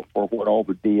Georgia for what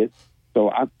Auburn did. So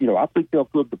I think they'll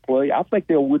come to play. I think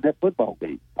they'll win that football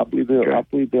game. I believe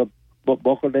they'll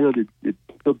buckle down and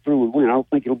come through and win. I don't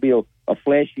think it'll be a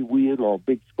flashy win or a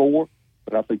big score,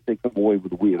 but I think they come away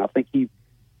with a win. I think Hugh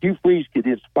Freeze can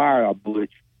inspire a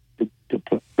bunch to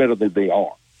play better than they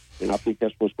are, and I think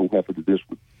that's what's going to happen to this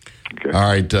one. Okay. All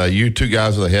right, you two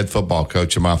guys are the head football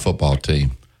coach of my football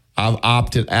team. I've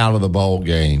opted out of the bowl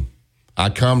game. I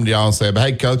come to y'all and say,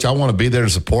 hey, Coach, I want to be there to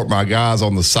support my guys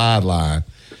on the sideline.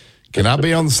 Can I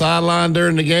be on the sideline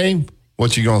during the game?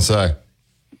 What you going to say?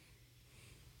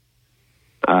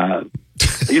 That's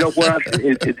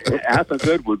a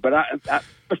good one. But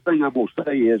first thing I'm going to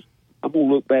say is I'm going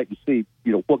to look back and see,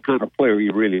 what kind of player he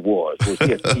really was. Was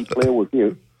he a team player? Was he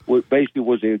a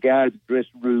guy in the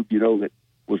dressing room, that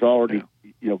was already,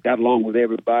 got along with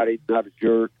everybody, not a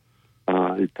jerk,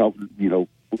 and talking, we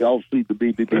all see the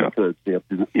BBB concept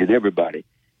in everybody.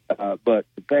 But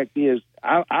the fact is,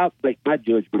 I'll make my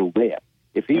judgment on that.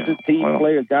 If he's a team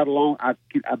player, got along, I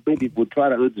maybe would try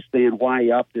to understand why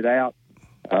he opted out.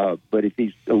 But if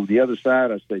he's on the other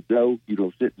side, I say, no,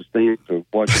 sit in the stands or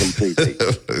watch it on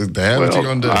TV. What you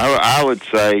gonna do? I would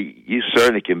say you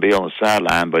certainly can be on the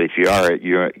sideline, but if you are,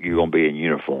 you're going to be in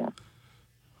uniform.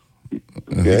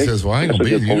 Okay. He says, well, I ain't going to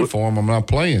be in uniform. I'm not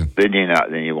playing. Then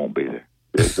you won't be there.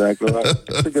 Exactly right.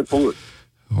 That's a good point.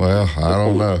 Well, I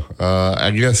don't know.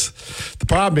 I guess the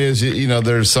problem is,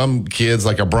 there's some kids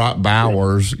like a Brock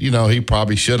Bowers, he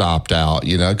probably should opt out,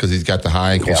 because he's got the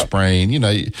high ankle sprain,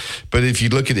 But if you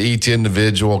look at each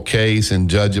individual case and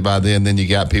judge it by then you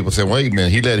got people saying, wait a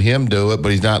minute, he let him do it,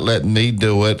 but he's not letting me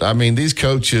do it. I mean, these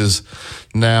coaches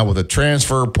now with a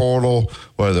transfer portal,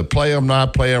 whether play them,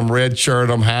 not play them, redshirt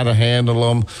them, how to handle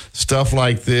them, stuff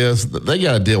like this, they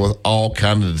got to deal with all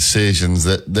kinds of decisions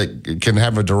that can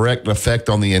have a direct effect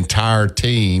on the entire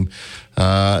team.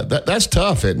 That's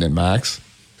tough, isn't it, Max?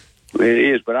 It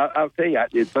is, but I'll tell you,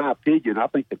 in my opinion, I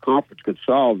think the conference could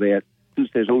solve that. Since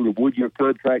there's only 1 year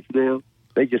contracts now,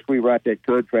 they just rewrite that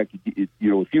contract. If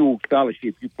you want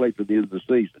scholarship, you play to the end of the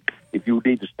season. If you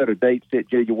need to set a date, set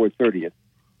January 30th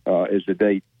as the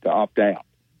date to opt out.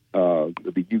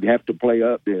 You have to play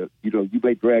up there. You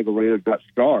may drag around, not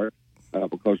start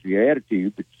because of your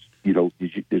attitude, but, as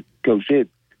Coach said,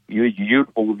 you're in your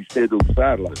uniform when you stand on the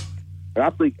sideline. But I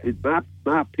think, in my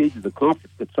opinion, the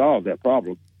conference could solve that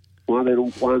problem. Why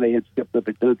they had stepped up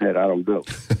and done that, I don't know.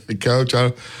 Coach,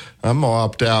 I'm going to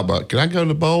opt out, but can I go to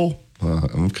the bowl?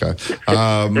 Okay.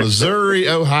 Missouri,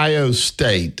 Ohio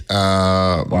State.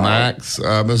 Max,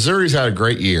 Missouri's had a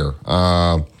great year.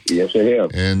 Yes, they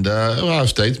have. And Ohio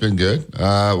State's been good.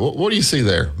 What do you see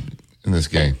there in this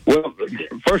game? Well,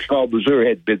 first of all, Missouri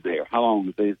hadn't been there. How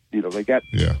long did they got?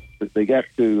 Yeah. They got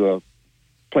to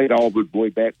play Auburn way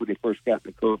back when they first got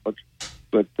in the conference.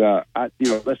 But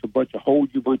that's a whole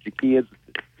new bunch of kids.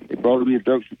 They brought them in.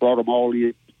 Dirks brought them all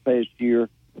in this past year.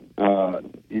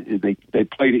 They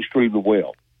played extremely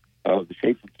well. The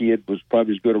Schaefer kid was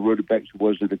probably as good a running back as he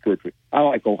was in the country. I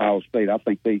like Ohio State. I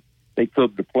think they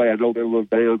come to play. I know they're a little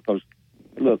down because,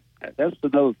 look, that's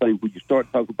another thing. When you start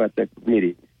talking about that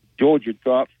committee, Georgia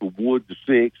drops from 1 to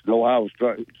 6, and Ohio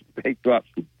State drops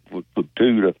from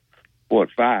 2 to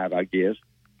 5, I guess.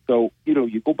 So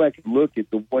you go back and look at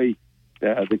the way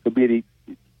the committee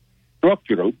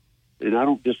structured them, and I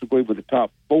don't disagree with the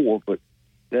top 4, but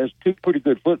there's 2 pretty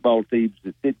good football teams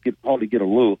that didn't hardly get a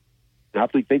look. And I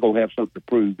think they're going to have something to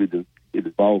prove in the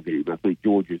ball game. I think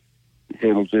Georgia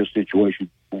handles their situation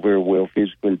very well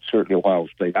physically, and certainly Ohio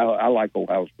State. I like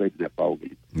Ohio State in that ball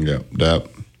game. Yeah, that.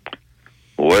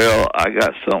 Well, I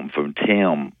got something from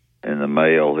Tim in the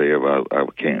mail here, but I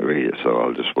can't read it, so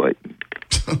I'll just wait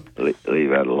and leave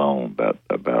that alone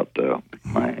about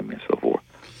Miami and so forth.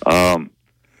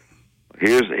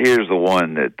 Here's the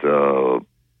one that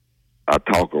I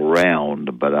talk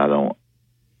around, but I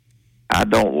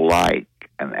don't like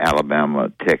an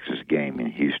Alabama-Texas game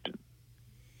in Houston.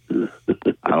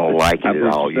 I don't like it at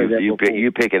all.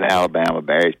 You picking Alabama,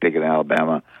 Barry's picking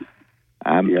Alabama.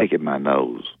 I'm picking my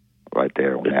nose right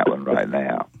there on that one right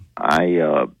now.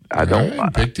 I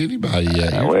haven't picked anybody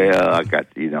yet. Well, I got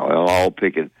they're all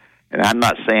picking, and I'm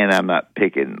not saying I'm not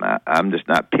picking. I'm just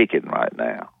not picking right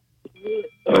now.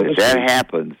 But if that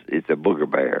happens, it's a booger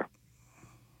bear.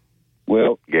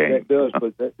 Well, game. That does,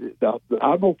 but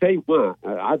I'm gonna tell you why.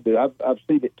 I've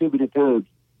seen it too many times.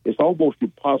 It's almost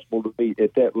impossible to beat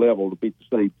at that level to beat the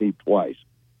same team twice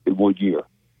in 1 year,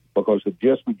 because of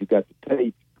just when you got the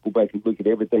tape, go back and look at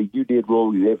everything you did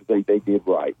wrong and everything they did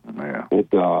right. Yeah.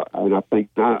 And I think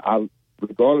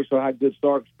regardless of how good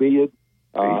Sark's been,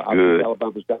 I think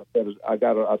Alabama's got a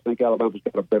better. I think Alabama's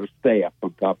got a better staff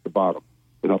from top to bottom,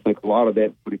 and I think a lot of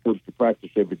that when it comes to practice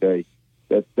every day,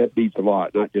 that means a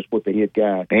lot, not just what the head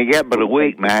guy. He ain't got but a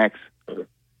week, Max.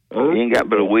 He ain't got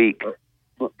but a week.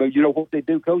 But you know what they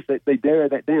do, Coach? They narrow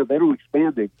that down. They don't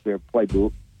expand their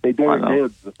playbook. They narrow down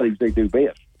to the things they do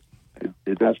best. And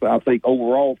that's what I think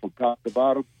overall from top to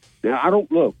bottom. Now, I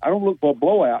don't look for a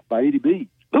blowout by any means.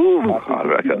 I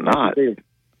reckon not.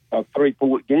 A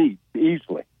 3-point game,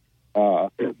 easily.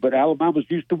 But Alabama's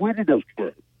used to winning those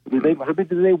games. I mean, how many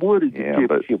did they win in the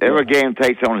championship? But every game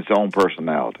takes on its own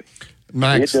personality.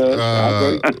 Max,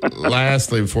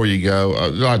 lastly, before you go,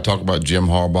 I talk about Jim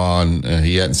Harbaugh, and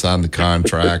he hadn't signed the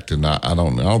contract, and I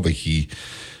don't think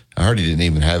I heard he didn't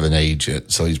even have an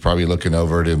agent, so he's probably looking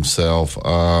over it himself.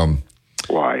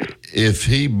 Why? If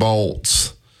he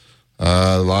bolts,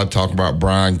 a lot of talk about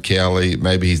Brian Kelly.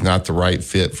 Maybe he's not the right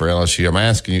fit for LSU. I'm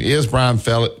asking you, is Brian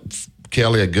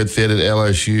Kelly a good fit at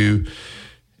LSU?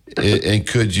 And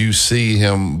could you see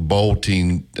him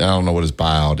bolting? I don't know what his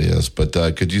buyout is, but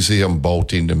could you see him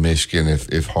bolting to Michigan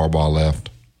if Harbaugh left?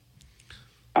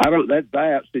 I don't. That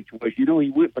buyout situation, he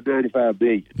went for $95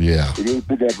 billion. Yeah, and he's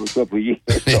been there for a couple of years.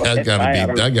 So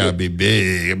that gotta be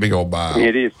big, a big old buyout.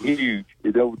 It is huge.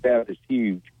 No doubt, it's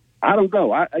huge. I don't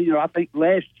know. I think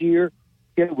last year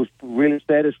Kelly was really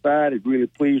satisfied and really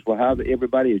pleased with how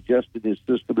everybody adjusted his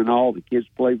system and all. The kids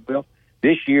played well.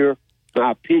 This year,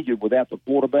 my opinion, without the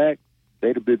quarterback,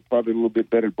 they'd have been probably a little bit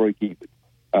better break even.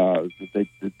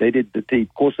 They did the team.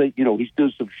 Of course, he's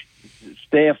done some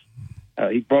staff.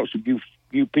 He brought some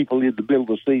new people in the middle of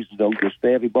the season on the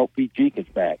staff. He brought Pete Jenkins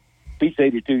back. Pete's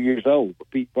 82 years old,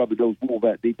 but Pete probably knows more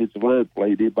about defensive line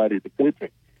play than anybody in the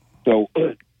country. So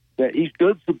that he's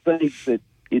done some things that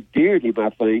endeared him,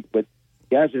 I think. But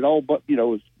guys, it all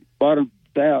it's bottomed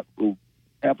out. What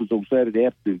happens on Saturday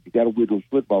afternoon? You got to win those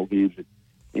football games. And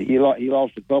he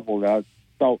lost a couple that I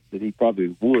thought that he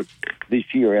probably would this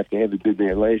year after having been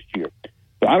there last year.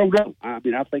 So I don't know. I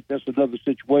mean, I think that's another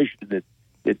situation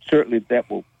that certainly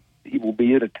he will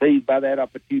be entertained by that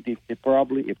opportunity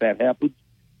probably if that happens.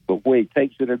 But whether he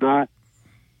takes it or not,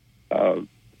 all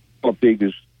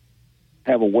figures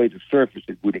have a way to surface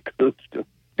it when it comes to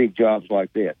big jobs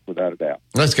like that, without a doubt.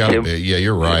 That's got to be,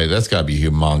 you're right. That's got to be a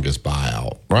humongous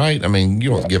buyout, right? I mean, you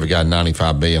don't give a guy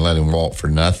 $95 billion, let him walk for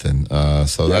nothing.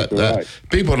 So that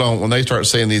people don't, when they start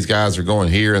saying these guys are going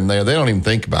here and there, they don't even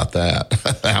think about that,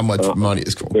 how much money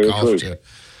it's going to cost you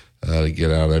to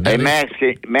get out of there. Hey,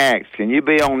 Max, can you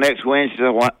be on next Wednesday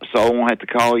so I won't have to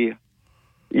call you?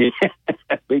 Yeah,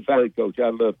 be fine, Coach.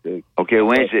 I'd love to. Okay,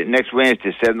 next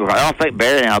Wednesday, 7 o'clock. I don't think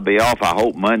Barry and I'll be off. I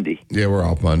hope Monday. Yeah, we're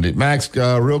off Monday. Max,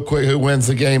 real quick, who wins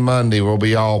the game Monday? We'll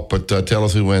be off, but tell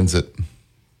us who wins it.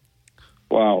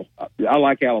 Wow, I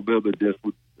like Alabama in this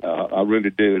one. I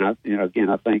really do, and I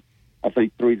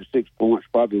think 3 to 6 points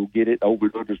probably will get it. Over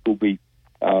and under will be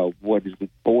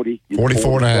 40?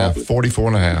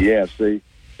 44.5. Yeah, see,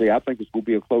 I think it's going to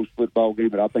be a close football game,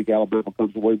 but I think Alabama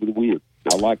comes away with a win.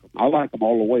 I like them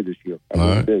all the way this year. I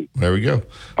really do. There we go.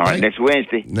 All right, next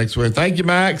Wednesday. Thank you,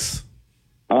 Max.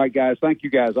 All right, guys. Thank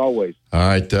you, guys, always. All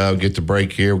right, we'll get the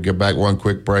break here. We'll get back one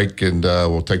quick break, and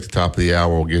we'll take the top of the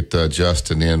hour. We'll get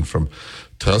Justin in from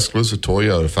Tuscaloosa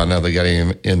Toyota. Find out they got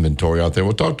any inventory out there.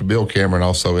 We'll talk to Bill Cameron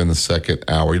also in the second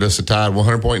hour. You listen to Tide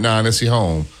 100.9. It's the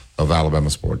home of Alabama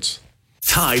sports.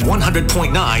 Tide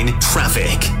 100.9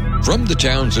 traffic. From the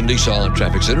Townsend Nissan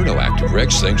Traffic Center, no active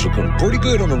wrecks. Things looking pretty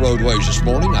good on the roadways this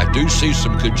morning. I do see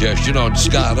some congestion on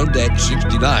Skyland at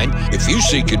 69. If you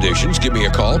see conditions, give me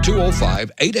a call,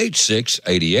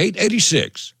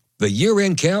 205-886-8886. The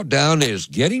year-end countdown is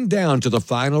getting down to the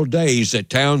final days at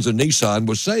Townsend Nissan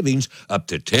with savings up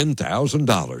to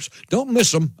 $10,000. Don't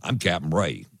miss them. I'm Captain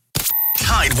Ray.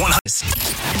 Tide 100.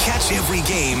 Catch every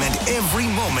game and every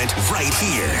moment right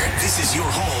here. This is your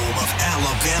home of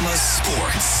Alabama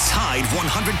sports. Tide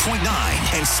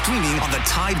 100.9 and streaming on the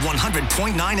Tide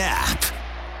 100.9 app.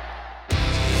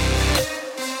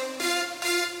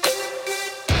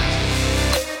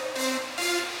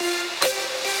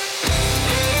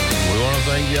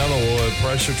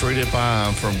 pressure treated by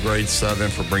from Great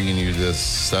Southern for bringing you this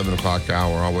 7 o'clock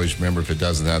hour. Always remember, if it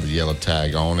doesn't have the yellow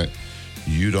tag on it,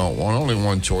 you don't want only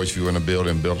one choice if you want to build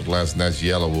and build it less, and that's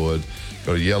Yellowwood.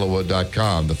 Go to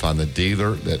yellowwood.com to find the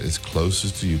dealer that is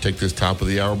closest to you. Take this top of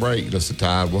the hour break. Listen to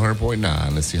Tide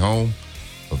 100.9. It's the home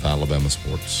of Alabama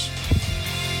sports.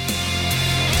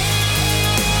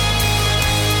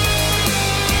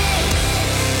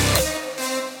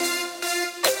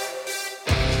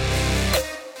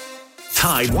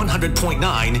 Tide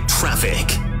 100.9 traffic.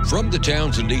 From the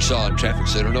Townsend Nissan Traffic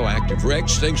Center, no active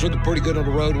wrecks. Things looking pretty good on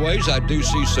the roadways. I do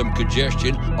see some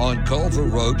congestion on Culver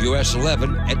Road, US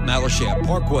 11 at Malachette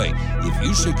Parkway. If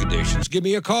you see conditions, give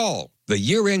me a call. The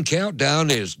year-end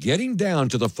countdown is getting down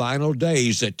to the final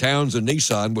days at Townsend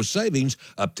Nissan with savings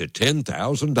up to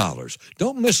 $10,000.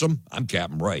 Don't miss them. I'm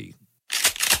Captain Ray.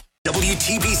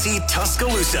 WTBC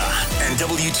Tuscaloosa and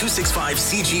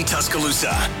W265CG Tuscaloosa,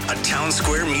 a Town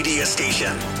Square media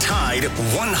station. Tide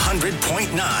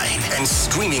 100.9 and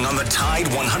streaming on the Tide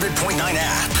 100.9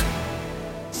 app.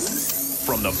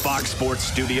 From the Fox Sports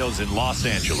Studios in Los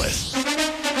Angeles,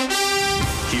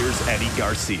 here's Eddie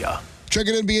Garcia.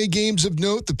 Checking NBA games of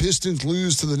note, the Pistons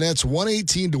lose to the Nets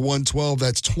 118-112.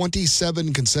 That's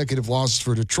 27 consecutive losses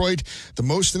for Detroit, the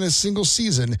most in a single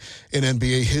season in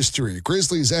NBA history.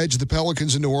 Grizzlies edge the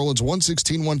Pelicans in New Orleans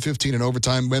 116-115 in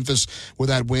overtime. Memphis, with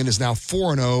that win, is now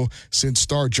 4-0 since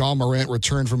star Ja Morant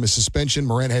returned from his suspension.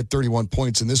 Morant had 31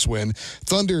 points in this win.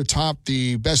 Thunder topped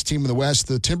the best team in the West,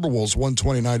 the Timberwolves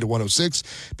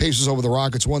 129-106. Pacers over the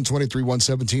Rockets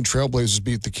 123-117. Trailblazers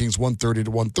beat the Kings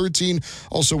 130-113.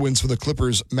 Also wins for the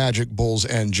Clippers, Magic, Bulls,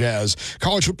 and Jazz.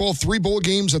 College football, 3 bowl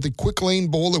games at the Quick Lane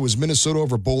Bowl. It was Minnesota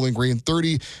over Bowling Green,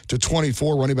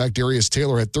 30-24. Running back Darius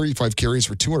Taylor had 35 carries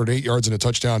for 208 yards and a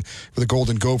touchdown for the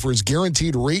Golden Gophers.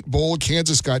 Guaranteed Rate Bowl,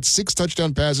 Kansas got 6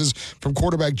 touchdown passes from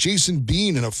quarterback Jason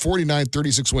Bean in a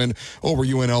 49-36 win over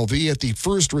UNLV. At the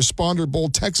First Responder Bowl,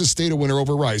 Texas State a winner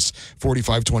over Rice,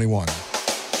 45-21.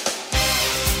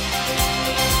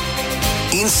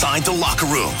 Inside the locker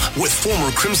room with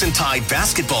former Crimson Tide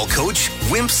basketball coach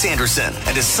Wimp Sanderson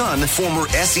and his son, former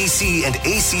SEC and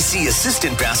ACC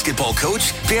assistant basketball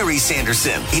coach Barry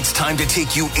Sanderson. It's time to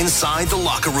take you inside the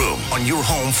locker room on your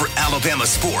home for Alabama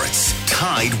sports.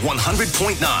 Tide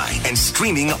 100.9 and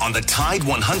streaming on the Tide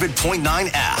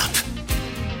 100.9 app.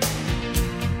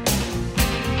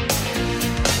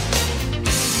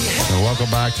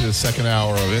 Welcome back to the second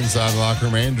hour of Inside the Locker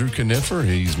Room. Andrew Kniffer,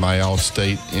 he's my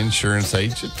Allstate insurance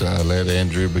agent. Let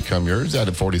Andrew become yours out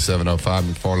at 4705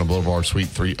 McFarland Boulevard, Suite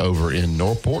 3 over in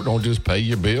Northport. Don't just pay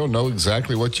your bill. Know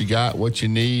exactly what you got, what you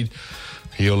need.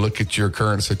 He'll look at your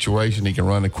current situation. He can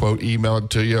run a quote, email it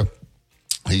to you.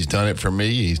 He's done it for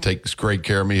me. He takes great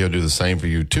care of me. He'll do the same for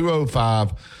you.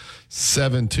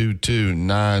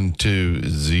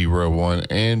 205-722-9201.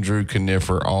 Andrew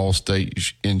Kniffer,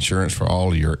 Allstate Insurance for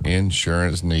all your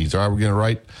insurance needs. All right, we're getting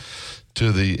right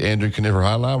to the Andrew Kniffer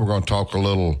hotline. We're going to talk a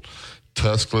little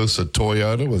Tuscaloosa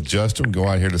Toyota with Justin. Go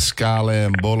out here to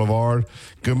Skyland Boulevard.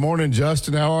 Good morning,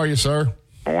 Justin. How are you, sir?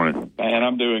 Morning. Man,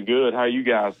 I'm doing good. How are you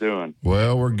guys doing?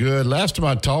 Well, we're good. Last time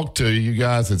I talked to you, you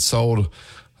guys had sold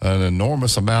an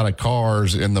enormous amount of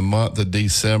cars in the month of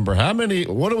December.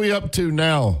 What are we up to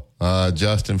now,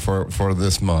 Justin, for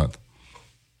this month?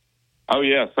 Oh,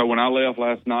 yeah. So when I left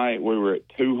last night, we were at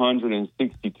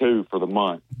 262 for the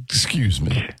month. Excuse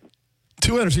me.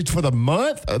 260 for the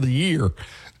month or the year?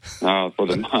 No, for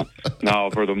the month.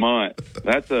 No, for the month.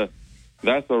 That's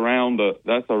around,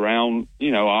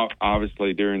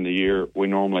 obviously during the year, we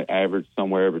normally average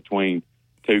somewhere between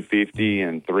 250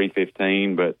 and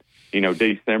 315, but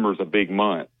December's a big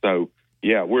month. So,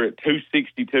 yeah, we're at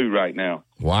 262 right now.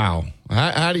 Wow.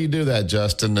 How do you do that,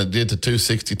 Justin, to get to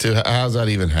 262? How does that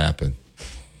even happen?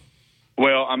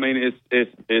 Well, I mean,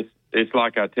 it's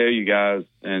like I tell you guys,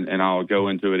 and I'll go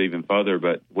into it even further,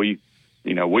 but we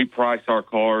price our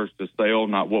cars to sell,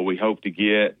 not what we hope to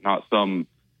get, not some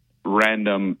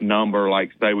random number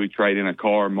like, say, we trade in a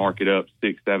car and mark it up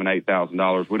 $6,000, $7,000,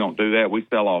 $8,000. We don't do that. We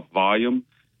sell off volume.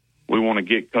 We want to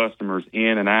get customers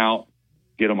in and out,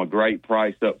 get them a great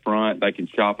price up front. They can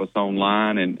shop us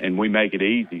online, and we make it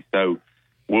easy. So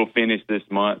we'll finish this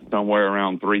month somewhere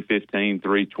around 315,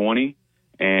 320,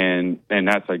 and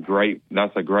that's a great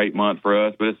month for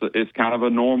us. But it's kind of a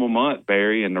normal month,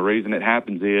 Barry, and the reason it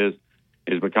happens is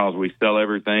because we sell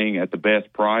everything at the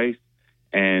best price,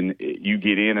 and you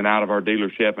get in and out of our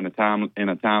dealership in a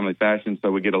timely fashion.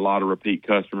 So we get a lot of repeat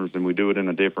customers, and we do it in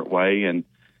a different way. And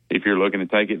if you're looking to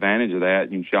take advantage of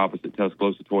that, you can shop us at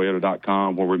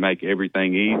TuscaloosaToyota.com, where we make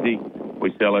everything easy.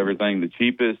 We sell everything the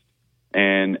cheapest.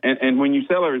 And when you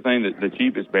sell everything the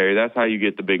cheapest, Barry, that's how you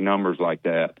get the big numbers like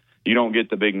that. you don't get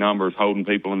the big numbers holding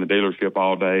people in the dealership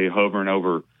all day, hovering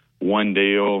over one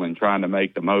deal and trying to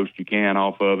make the most you can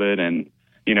off of it. And,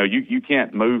 you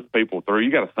can't move people through.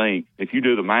 You got to think, if you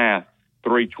do the math,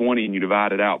 320 and you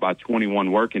divide it out by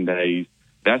 21 working days,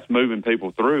 that's moving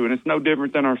people through. And it's no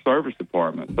different than our service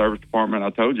department. Service department, I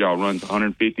told y'all, runs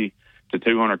 150 to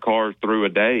 200 cars through a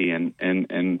day.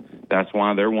 And that's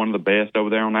why they're one of the best over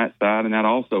there on that side. And that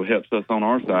also helps us on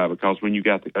our side, because when you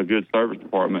got a good service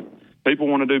department, people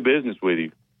want to do business with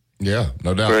you. Yeah,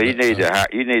 no doubt. Well, you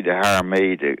need to hire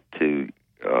me to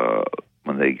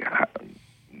when they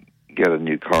get a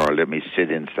new car, let me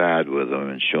sit inside with them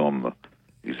and show them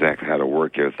exactly how to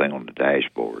work everything on the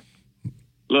dashboard.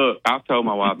 Look, I've told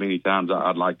my wife many times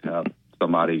I'd like to have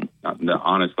somebody,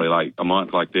 honestly, like a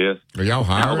month like this. Are y'all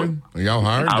hiring?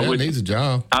 Dad needs a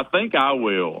job. I think I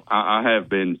will. I have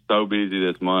been so busy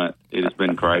this month. It has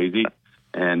been crazy.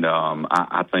 And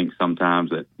I think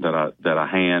sometimes that a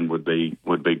hand would be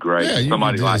great.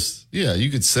 Yeah,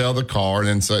 you could sell the car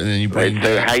and then you bring. They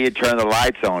say, how you turn the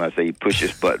lights on? I say you push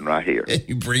this button right here. And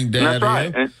you bring Dad. That's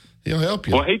right. In. He'll help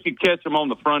you. Well, he could catch them on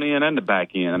the front end and the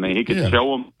back end. I mean, he could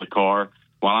show them the car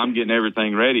while I'm getting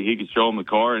everything ready. He could show them the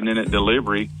car, and then at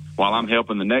delivery, while I'm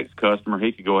helping the next customer,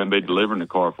 he could go ahead and be delivering the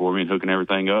car for me and hooking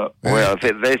everything up. Well,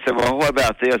 if they said, well, what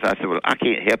about this? I said, well, I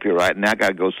can't help you right now. I got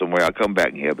to go somewhere. I'll come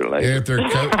back and help you later. Yeah, if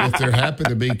they're happy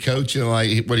to be coaching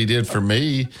like what he did for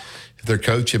me, if they're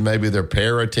coaching maybe their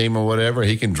para team or whatever,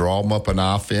 he can draw them up an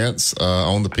offense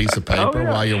on the piece of paper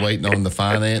while you're waiting on the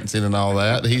financing and all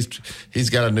that. He's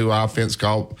got a new offense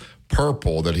called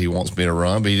Purple that he wants me to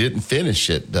run, but he didn't finish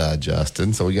it,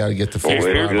 Justin. So we got to get the first.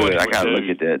 Well, good. I got to look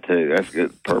at that too. That's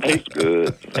good. Purple's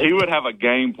good. He would have a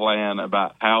game plan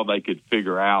about how they could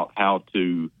figure out how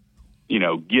to,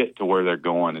 get to where they're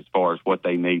going as far as what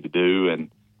they need to do, and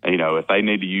if they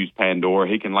need to use Pandora,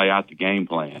 he can lay out the game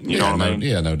plan. You know what I mean?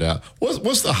 Yeah, no doubt.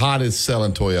 What's the hottest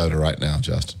selling Toyota right now,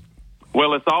 Justin?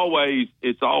 Well, it's always.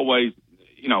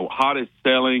 Hottest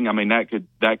selling. I mean, that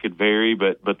could vary,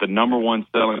 but the number one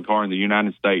selling car in the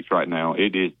United States right now,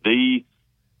 it is the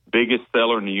biggest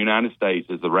seller in the United States,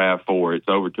 is the RAV4. It's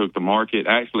overtook the market.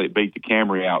 Actually, it beat the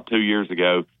Camry out 2 years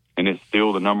ago, and it's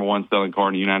still the number one selling car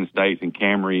in the United States, and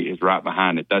Camry is right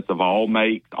behind it. That's of all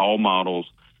makes, all models.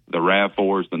 The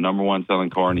RAV4 is the number one selling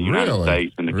car in the United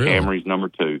States, and the Camry's number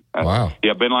two. Wow.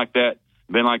 Yeah, been like that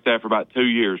for about 2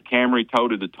 years. Camry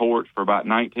toted the torch for about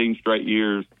 19 straight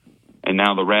years. And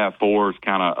now the RAV4s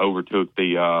kind of overtook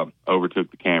the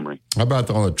Camry. How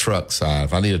about on the truck side?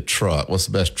 If I need a truck, what's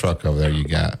the best truck over there you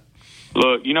got?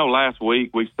 Look, last week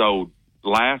we sold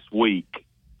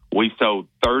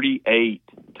 38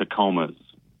 Tacomas.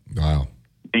 Wow.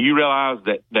 Do you realize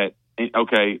that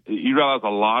you realize a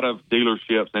lot of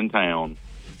dealerships in town,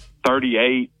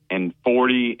 38 and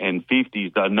 40 and 50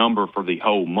 is the number for the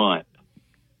whole month.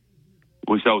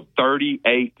 We sold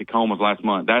 38 Tacomas last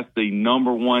month. That's the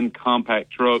number one compact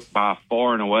truck by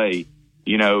far and away,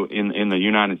 in the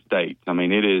United States. I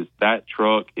mean, that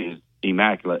truck is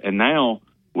immaculate. And now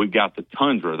we've got the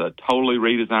Tundra, the totally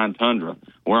redesigned Tundra.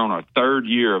 We're on our third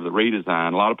year of the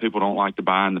redesign. A lot of people don't like to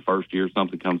buy in the first year.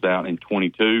 Something comes out in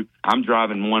 22. I'm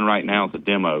driving one right now. It's a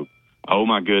demo. Oh,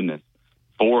 my goodness.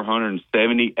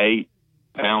 478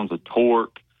 pounds of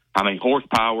torque. I mean,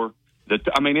 horsepower. This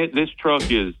truck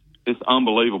is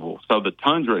unbelievable. So the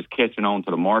Tundra is catching on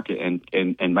to the market and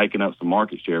making up some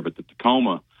market share, but the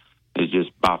Tacoma is just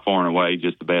by far and away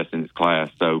just the best in its class.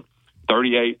 So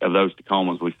 38 of those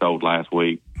Tacomas we sold last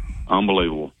week.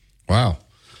 Unbelievable. Wow.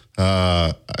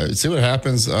 See what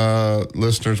happens,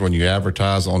 listeners, when you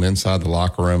advertise on Inside the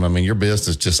Locker Room. I mean, your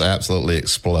business just absolutely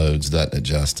explodes, doesn't it,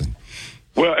 Justin?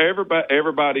 Well,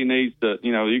 everybody needs to,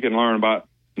 you can learn about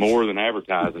more than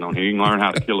advertising on here. You can learn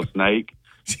how to kill a snake.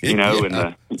 You can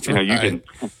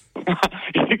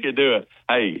do it.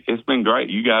 Hey, it's been great.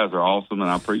 You guys are awesome,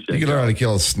 and I appreciate it. You can learn how to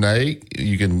kill a snake.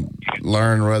 You can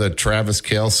learn whether Travis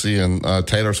Kelce and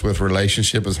Taylor Swift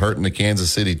relationship is hurting the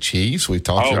Kansas City Chiefs. We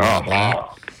talked to you about that.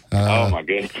 Oh my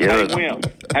goodness.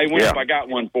 Hey, Wimp, I got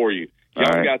one for you.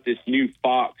 Y'all got this new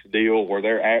Fox deal where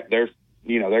they're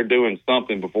doing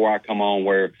something before I come on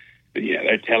where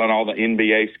they're telling all the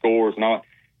NBA scores and all.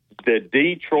 The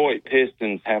Detroit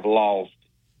Pistons have lost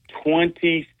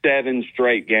 27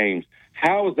 straight games.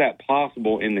 How is that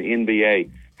possible in the NBA?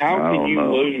 How can you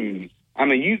lose? I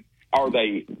mean, have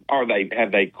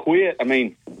they quit? I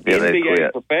mean,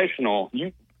 NBA professional,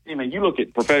 you look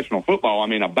at professional football. I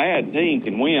mean, a bad team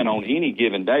can win on any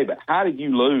given day, but how did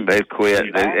you lose? They've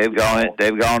quit. They've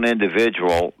gone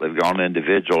individual. They've gone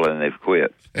individual, and they've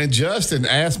quit. And Justin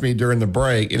asked me during the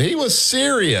break, and he was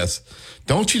serious.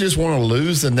 Don't you just want to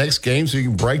lose the next game so you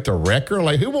can break the record?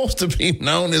 Like, who wants to be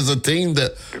known as a team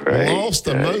that lost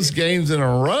the most games in a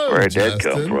row? Where'd that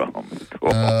come from?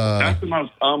 That's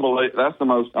the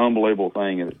most unbelievable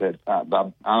thing. I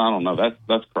don't know.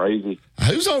 That's crazy.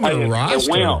 Who's on their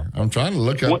roster? I'm trying to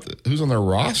look up who's on their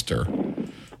roster.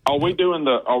 Are we doing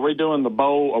the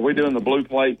bowl? Are we doing the blue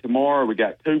plate tomorrow? We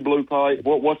got 2 blue plates.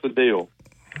 What's the deal?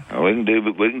 We can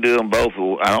do them both.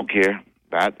 I don't care.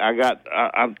 I got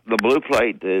the blue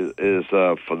plate is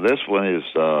for this one is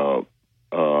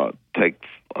take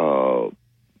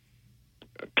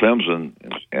Clemson,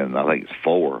 and I think it's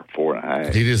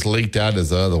 4.5. He just leaked out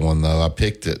his other one though. I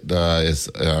picked it.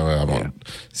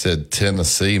 Said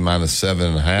Tennessee minus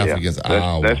 7.5 against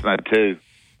Iowa. That's not 2.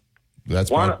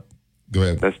 That's my. Go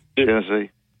ahead. That's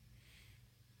Tennessee.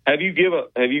 Have you give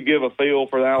a feel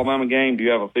for the Alabama game? Do you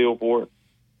have a feel for it?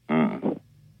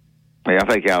 Yeah, I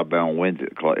think Alabama wins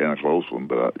it in a close one,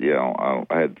 but I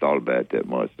hadn't thought about it that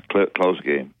much. Close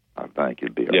game, I think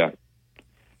it'd be. Yeah.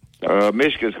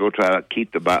 Michigan's going to try to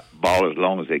keep the ball as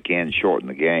long as they can and shorten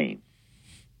the game.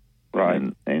 Right.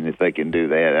 And if they can do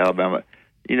that, Alabama,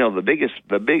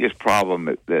 the biggest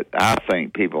problem that I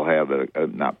think people have,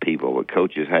 not people, but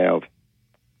coaches have,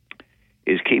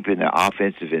 is keeping the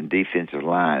offensive and defensive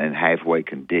line in halfway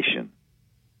condition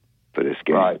for this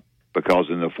game. Right.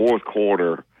 Because in the fourth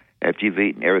quarter, after you've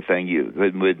eaten everything you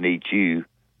wouldn't eat you,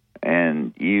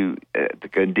 and the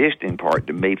conditioning part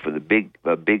to me for the big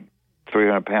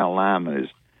 300-pound lineman is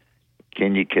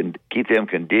can keep them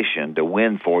conditioned to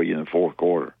win for you in the fourth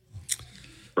quarter.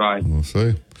 Right. We'll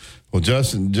see. Well,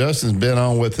 Justin's been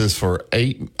on with us for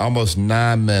almost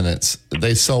 9 minutes.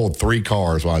 They sold 3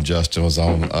 cars while Justin was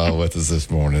on with us this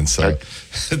morning. So,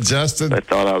 Justin, I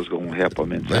thought I was going to help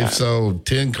them inside. They've sold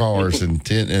 10 cars in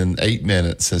 8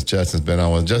 minutes since Justin's been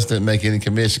on. Justin didn't make any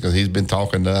commission because he's been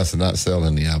talking to us and not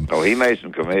selling any of them. Oh, he made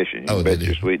some commission. You bet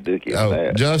your sweet dookie on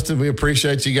that. Justin, we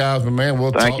appreciate you guys, my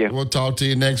man. Thank you. We'll talk to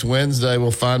you next Wednesday.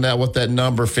 We'll find out what that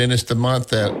number finished the month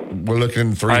that we're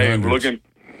looking 300.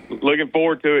 Looking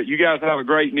forward to it. You guys have a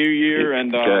great New Year, and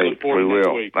look forward to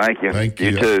next week. Thank you. Thank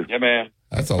you. You too. Yeah, man.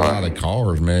 That's a lot of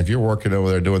cars, man. If you're working over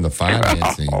there doing the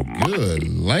financing, good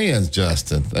lands,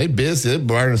 Justin. They busy. They're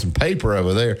burning some paper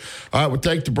over there. All right, we'll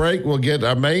take the break. We'll get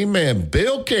our main man,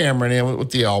 Bill Cameron, in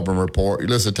with the Auburn Report. You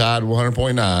listen to Tide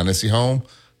 100.9. It's the home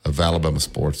of Alabama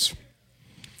sports.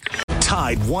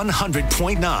 Tide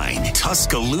 100.9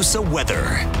 Tuscaloosa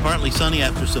weather. Partly sunny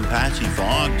after some patchy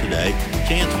fog today.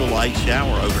 Chance of a light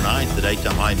shower overnight. The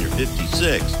daytime high near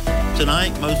 56.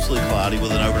 Tonight, mostly cloudy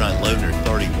with an overnight low near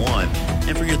 31.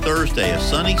 And for your Thursday, a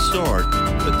sunny start,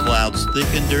 but clouds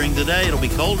thicken during the day. It'll be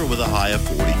colder with a high of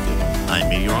 42. I'm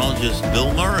meteorologist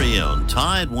Bill Murray on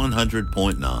Tide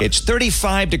 100.9. It's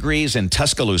 35 degrees in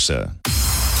Tuscaloosa.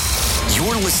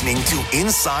 You're listening to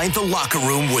Inside the Locker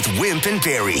Room with Wimp and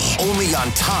Barry, only on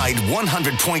Tide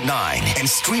 100.9 and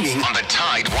streaming on the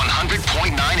Tide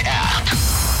 100.9 app.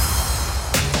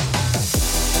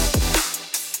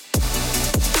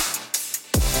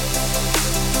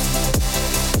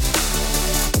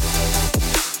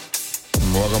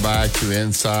 Welcome back to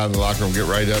Inside the Locker Room. Get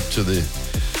right up to the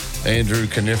Andrew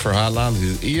Conifer Hotline.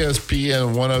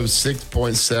 ESPN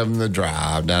 106.7 The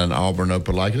Drive down in Auburn,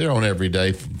 Opelika. They're on every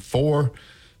day from 4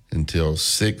 until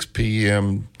 6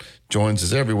 p.m. Joins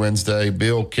us every Wednesday,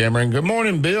 Bill Cameron. Good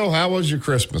morning, Bill. How was your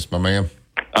Christmas, my man?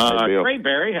 Great,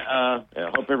 Barry. I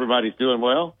hope everybody's doing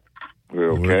well.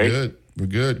 We're okay. We're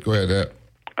good. Go ahead, Ed.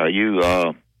 Are you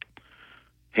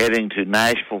heading to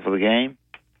Nashville for the game?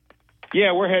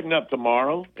 Yeah, we're heading up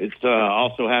tomorrow. It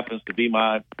also happens to be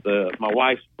my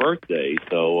wife's birthday,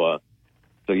 so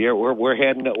yeah, we're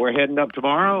heading up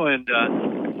tomorrow and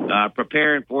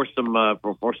preparing for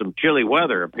some chilly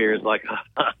weather. Appears like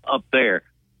up there.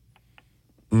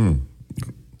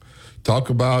 Talk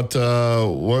about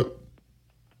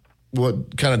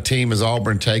what kind of team is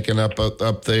Auburn taking up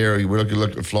there? We're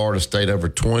looking at Florida State. Over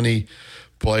 20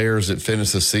 players that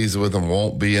finish the season with them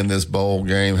won't be in this bowl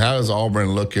game. How is Auburn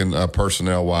looking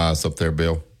personnel-wise up there,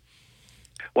 Bill?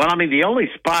 Well, I mean, the only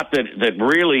spot that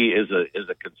really is a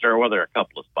concern, well, there are a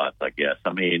couple of spots, I guess.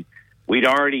 I mean, we'd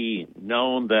already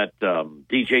known that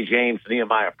DJ James and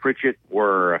Nehemiah Pritchett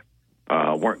weren't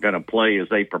going to play as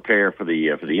they prepare for the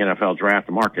NFL draft.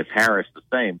 Marcus Harris the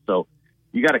same. So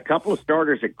you got a couple of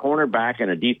starters at cornerback and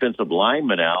a defensive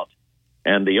lineman out,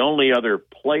 and the only other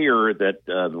player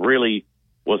that really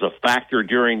was a factor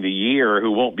during the year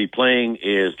who won't be playing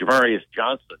is Javarius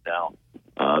Johnson. Now,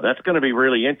 that's going to be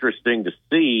really interesting to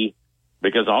see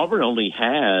because Auburn only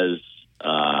has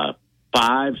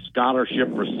 5 scholarship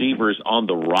receivers on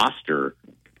the roster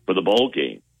for the bowl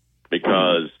game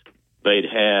because they'd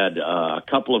had a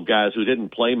couple of guys who didn't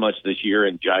play much this year,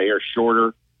 and Jair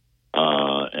Shorter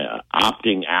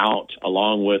opting out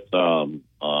along with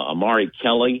Amari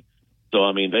Kelly. So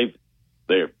I mean,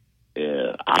 they're.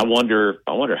 I wonder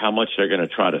how much they're going to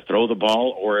try to throw the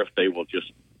ball, or if they will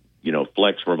just,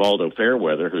 flex Rivaldo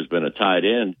Fairweather, who's been a tight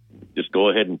end, just go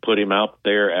ahead and put him out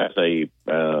there as a,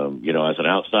 as an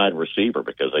outside receiver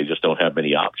because they just don't have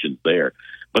many options there.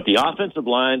 But the offensive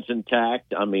line's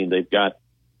intact. I mean, they've got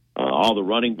all the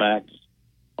running backs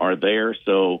are there.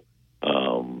 So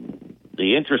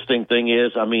the interesting thing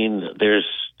is, I mean, there's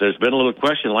been a little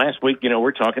question last week.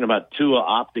 We're talking about Tua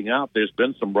opting out. There's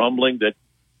been some rumbling that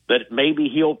maybe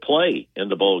he'll play in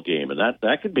the bowl game, and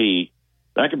that could be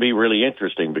really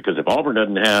interesting because if Auburn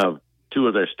doesn't have 2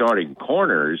 of their starting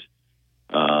corners,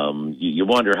 you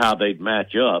wonder how they'd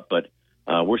match up. But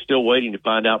we're still waiting to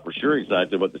find out for sure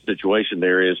exactly what the situation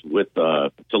there is with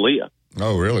Talia.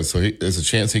 Oh, really? So there's a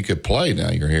chance he could play now.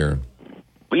 You're hearing?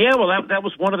 Yeah, well, that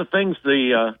was one of the things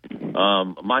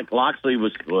Mike Locksley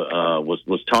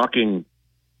was talking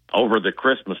over the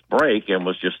Christmas break and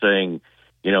was just saying.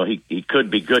 He could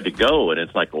be good to go, and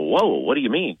it's like, whoa, what do you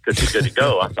mean could be good to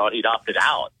go? I thought he'd opted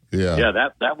out. Yeah,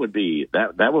 that would be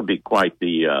quite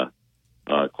the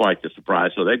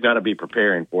surprise. So they've got to be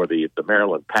preparing for the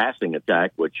Maryland passing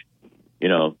attack, which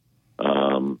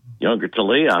younger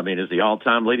Talia, I mean, is the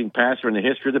all-time leading passer in the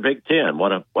history of the Big Ten.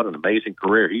 What an amazing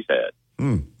career he's had.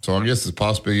 So I guess it's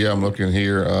possible. Yeah, I'm looking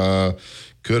here.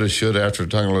 Coulda, shoulda after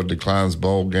Tonga declines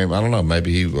bowl game. I don't know.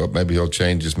 Maybe he'll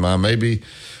change his mind. Maybe.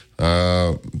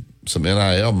 Some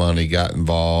NIL money got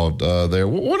involved there.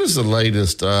 What is the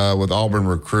latest with Auburn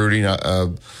recruiting?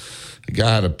 The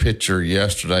guy had a picture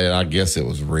yesterday, and I guess it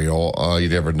was real. You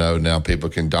never know. Now people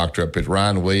can doctor up it.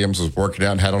 Ryan Williams was working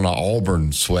out and had on an Auburn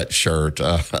sweatshirt.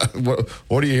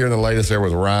 What are you hearing the latest there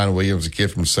with Ryan Williams, a kid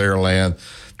from Saraland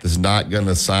that's not going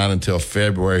to sign until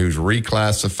February, who's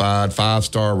reclassified,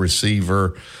 5-star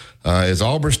receiver. Is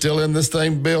Auburn still in this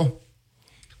thing, Bill?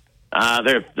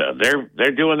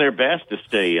 They're doing their best to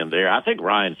stay in there. I think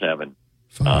Ryan's having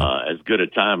as good a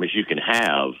time as you can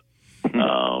have,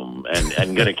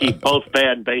 and going to keep both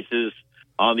fan bases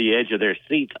on the edge of their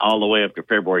seats all the way up to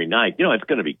February 9th. It's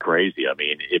going to be crazy. I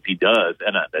mean, if he does,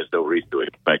 and there's no reason to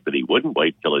expect that he wouldn't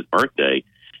wait until his birthday.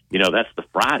 That's the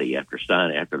Friday after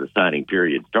the signing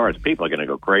period starts. People are going to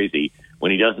go crazy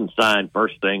when he doesn't sign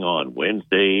first thing on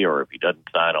Wednesday, or if he doesn't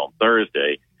sign on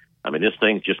Thursday. I mean, this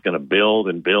thing's just going to build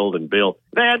and build and build.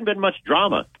 There hadn't been much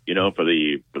drama, for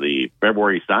the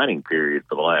February signing period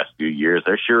for the last few years.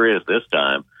 There sure is this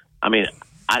time. I mean,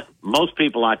 most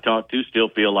people I talk to still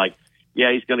feel like,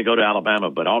 yeah, he's going to go to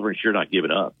Alabama, but Auburn's sure not giving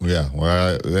up. Yeah,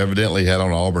 well, evidently had on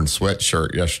an Auburn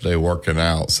sweatshirt yesterday working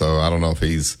out, so I don't know if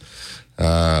he's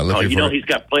he's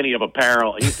got plenty of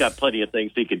apparel. He's got plenty of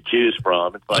things he can choose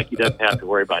from. It's like he doesn't have to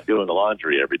worry about doing the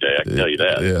laundry every day. I can tell you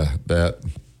that. Yeah, that.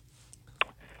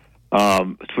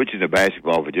 Switching to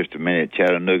basketball for just a minute,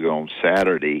 Chattanooga on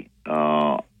Saturday,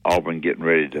 Auburn getting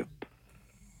ready to,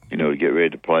 get ready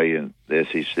to play in the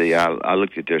SEC. I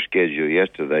looked at their schedule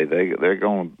yesterday. They're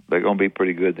going to be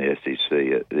pretty good in the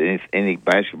SEC. Any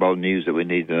basketball news that we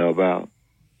need to know about?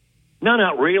 No,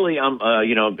 not really.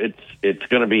 It's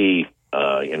going to be,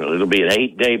 it'll be an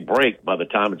 8-day break by the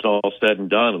time it's all said and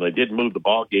done. And they did move the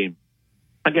ball game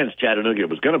against Chattanooga. It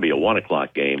was going to be a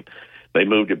 1:00 game. They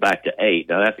moved it back to 8.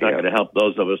 Now, that's not going to help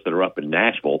those of us that are up in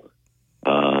Nashville,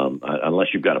 unless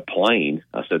you've got a plane.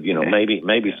 I said,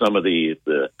 maybe some of the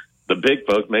big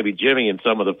folks, maybe Jimmy and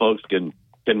some of the folks can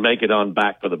make it on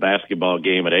back for the basketball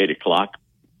game at 8:00.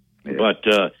 Yeah.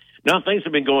 But no, things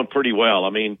have been going pretty well. I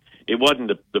mean, it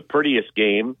wasn't the prettiest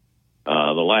game the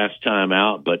last time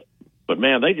out, but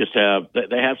man, they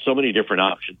have so many different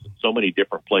options and so many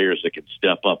different players that can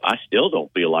step up. I still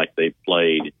don't feel like they've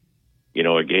played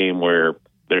a game where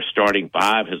their starting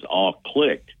 5 has all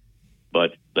clicked,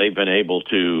 but they've been able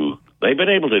to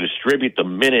distribute the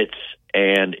minutes,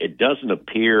 and it doesn't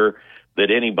appear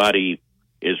that anybody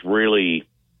is really,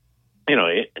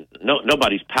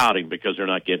 nobody's pouting because they're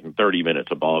not getting 30 minutes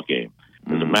a ball game.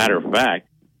 As a matter of fact,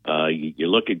 you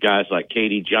look at guys like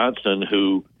Katie Johnson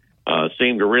who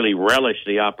seem to really relish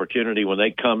the opportunity when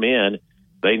they come in.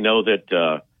 They know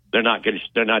that they're not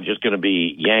just going to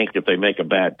be yanked if they make a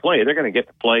bad play. They're going to get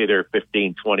to play their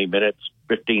 15, 20 minutes,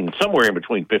 somewhere in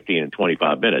between 15 and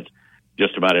 25 minutes,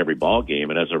 just about every ball game.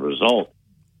 And as a result,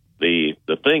 the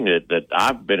the thing that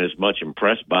I've been as much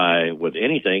impressed by with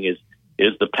anything is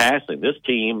the passing. This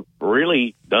team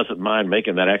really doesn't mind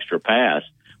making that extra pass.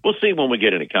 We'll see when we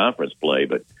get into conference play,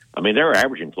 but I mean, they're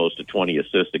averaging close to 20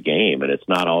 assists a game, and it's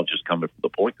not all just coming from the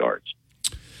point guards.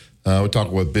 We're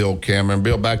talking with Bill Cameron.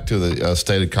 Bill, back to the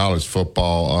state of college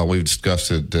football. We've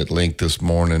discussed it at length this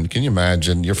morning. Can you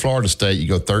imagine? You're Florida State. You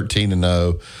go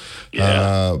 13-0.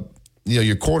 Yeah.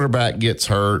 Your quarterback gets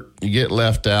hurt. You get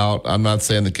left out. I'm not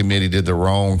saying the committee did the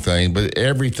wrong thing, but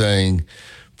everything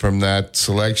from that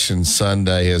selection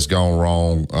Sunday has gone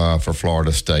wrong for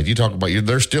Florida State. You talk about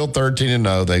they're still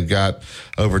 13-0. They've got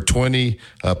over 20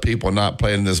 people not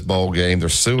playing in this bowl game. They're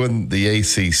suing the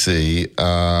ACC.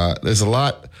 There's a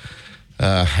lot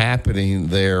happening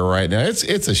there right now.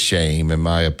 It's a shame, in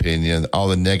my opinion, all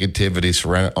the negativity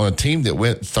surrounding on a team that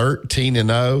went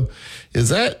 13-0. Is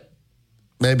that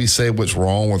maybe say what's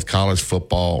wrong with college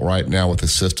football right now with the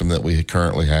system that we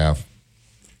currently have?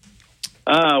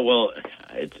 Well,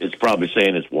 it's probably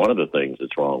saying it's one of the things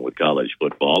that's wrong with college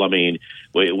football. I mean,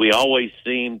 we always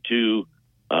seem to,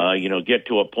 get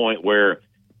to a point where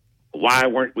why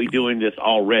weren't we doing this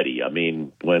already? I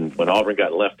mean, when Auburn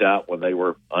got left out when they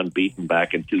were unbeaten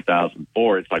back in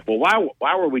 2004, it's like, well,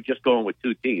 why were we just going with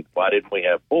 2 teams? Why didn't we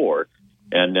have 4?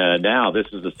 And now this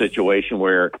is a situation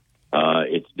where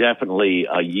it's definitely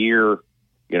a year,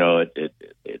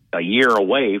 a year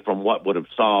away from what would have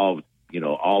solved,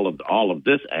 all of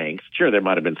this angst. Sure, there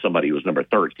might have been somebody who was number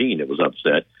 13 that was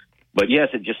upset, but yes,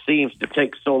 it just seems to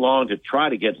take so long to try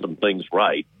to get some things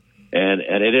right. And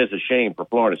it is a shame for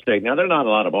Florida State. Now, there are not a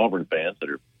lot of Auburn fans that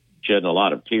are shedding a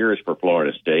lot of tears for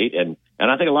Florida State. And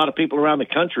I think a lot of people around the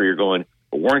country are going,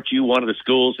 well, weren't you one of the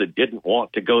schools that didn't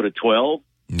want to go to 12?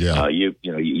 Yeah.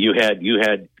 You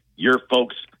had your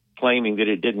folks claiming that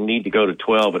it didn't need to go to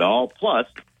 12 at all. Plus,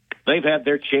 they've had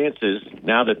their chances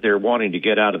now that they're wanting to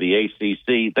get out of the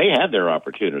ACC. They had their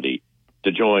opportunity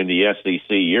to join the SEC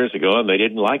years ago, and they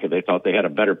didn't like it. They thought they had a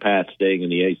better path staying in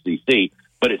the ACC.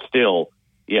 But it's still,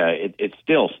 it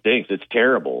still stinks. It's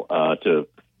terrible to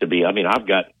be. I mean, I've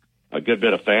got a good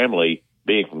bit of family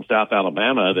being from South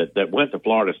Alabama that went to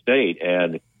Florida State,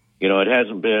 and it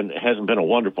hasn't been a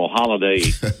wonderful holiday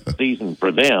season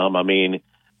for them. I mean,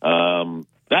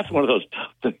 that's one of those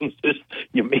tough things. Is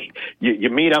you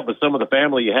meet up with some of the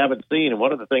family you haven't seen, and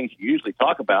one of the things you usually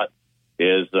talk about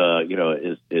is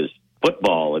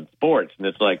football and sports, and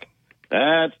it's like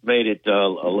that's made it a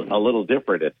little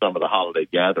different at some of the holiday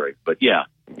gatherings. But yeah,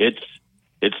 it's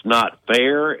not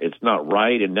fair, it's not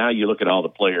right, and now you look at all the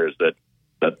players that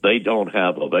they don't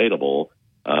have available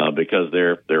because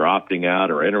they're opting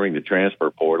out or entering the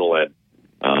transfer portal, and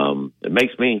it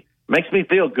makes me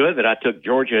feel good that I took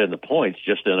Georgia in the points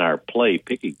just in our play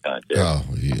picking contest. Oh,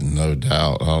 no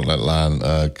doubt. All that line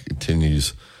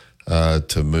continues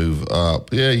to move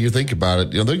up. Yeah, you think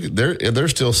about it. They're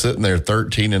still sitting there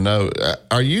 13-0.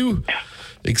 Are you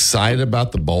excited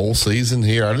about the bowl season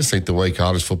here? I just think the way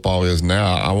college football is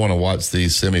now, I want to watch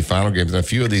these semifinal games and a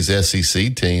few of these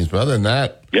SEC teams. But other than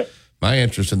that, my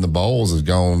interest in the bowls has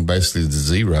gone basically to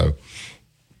zero.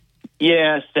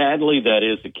 Yeah, sadly, that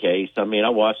is the case. I mean, I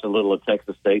watched a little of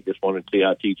Texas State. Just wanted to see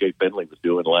how T.J. Finley was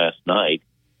doing last night.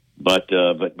 But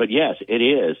yes, it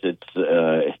is. It's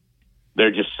there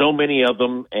are just so many of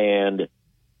them, and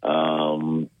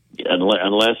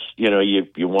unless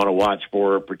you want to watch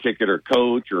for a particular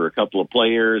coach or a couple of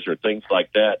players or things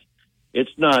like that,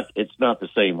 it's not the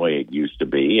same way it used to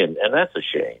be, and that's a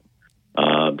shame.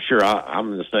 Sure,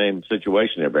 I'm in the same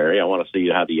situation there, Barry. I want to see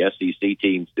how the SEC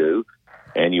teams do.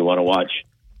 And you want to watch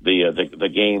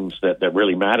the games that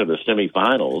really matter, the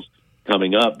semifinals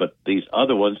coming up. But these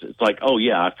other ones, it's like, oh,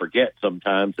 yeah, I forget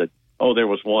sometimes that, there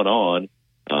was one on.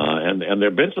 And there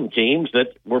have been some teams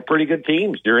that were pretty good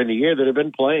teams during the year that have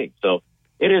been playing. So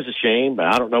it is a shame, but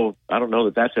I don't know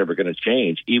that that's ever going to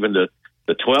change. Even the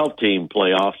 12-team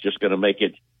playoffs just going to make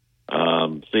it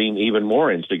seem even more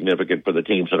insignificant for the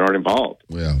teams that aren't involved.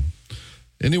 Yeah.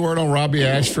 Any word on Robbie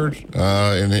Ashford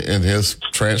in his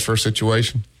transfer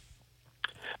situation?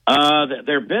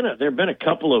 There've been a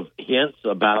couple of hints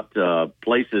about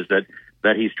places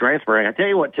that he's transferring. I tell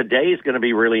you what, today is going to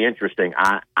be really interesting.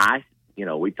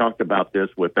 We talked about this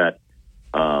with that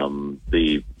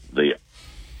the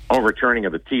overturning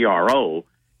of the TRO,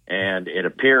 and it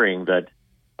appearing that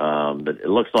it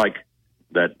looks like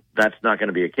that's not going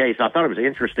to be a case. I thought it was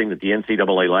interesting that the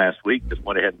NCAA last week just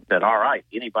went ahead and said, all right,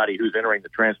 anybody who's entering the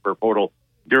transfer portal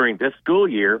during this school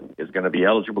year is going to be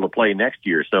eligible to play next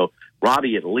year. So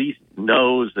Robbie at least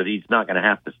knows that he's not going to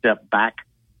have to step back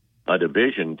a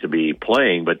division to be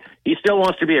playing, but he still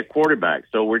wants to be a quarterback.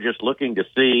 So we're just looking to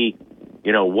see,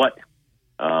 what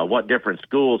what different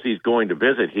schools he's going to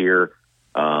visit here.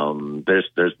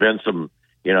 There's been some,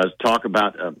 talk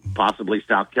about possibly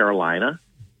South Carolina,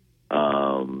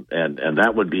 and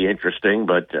that would be interesting.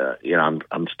 But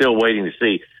I'm still waiting to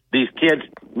see these kids.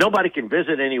 Nobody can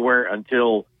visit anywhere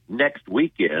until next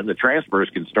weekend. The transfers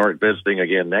can start visiting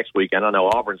again next weekend. I know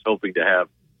Auburn's hoping to have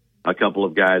a couple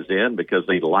of guys in because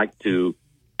they'd like to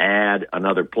add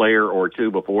another player or two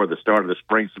before the start of the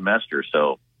spring semester.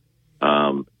 So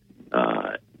I'm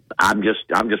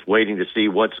just waiting to see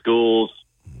what schools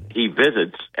he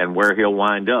visits and where he'll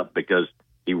wind up because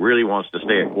he really wants to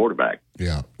stay at quarterback.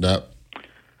 Yeah. No.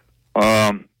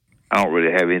 I don't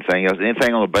really have anything else.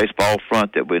 Anything on the baseball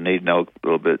front that we need to know a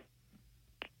little bit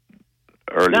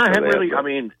early? No,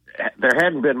 there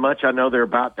hadn't been much. I know they're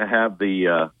about to have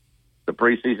the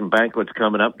preseason banquets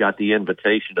coming up. Got the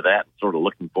invitation to that. Sort of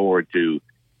looking forward to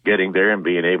getting there and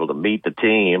being able to meet the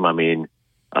team.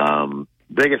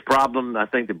 Biggest problem I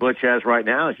think that Butch has right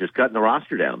now is just cutting the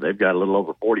roster down. They've got a little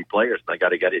over 40 players, and they got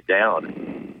to get it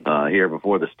down here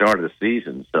before the start of the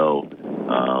season. So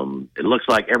it looks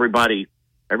like everybody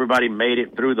made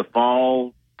it through the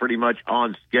fall pretty much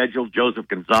on schedule. Joseph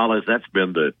Gonzalez, that's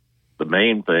been the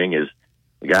main thing, is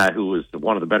the guy who was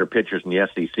one of the better pitchers in the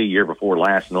SEC year before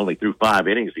last and only threw 5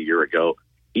 innings a year ago.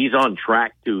 He's on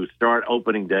track to start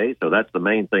opening day, so that's the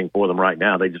main thing for them right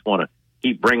now. They just want to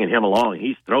keep bringing him along.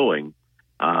 He's throwing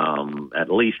at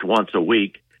least once a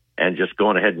week and just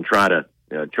going ahead and try to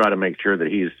make sure that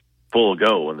he's full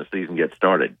go when the season gets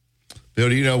started. Bill,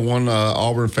 do you know one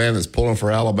Auburn fan that's pulling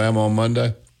for Alabama on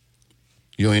Monday?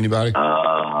 You know anybody?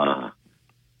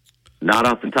 Not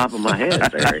off the top of my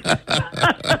head, Barry.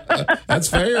 That's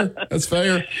fair. That's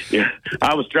fair. Yeah,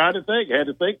 I was trying to think. I had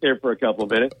to think there for a couple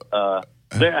of minutes.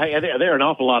 There are an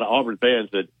awful lot of Auburn fans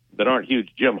that aren't huge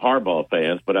Jim Harbaugh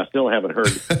fans, but I still haven't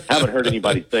heard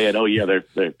anybody saying, "Oh yeah,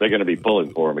 they're going to be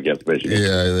pulling for him against Michigan."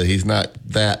 Yeah, he's not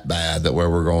that bad that where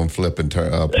we're going to flip and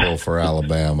pull for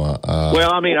Alabama.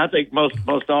 Well, I think most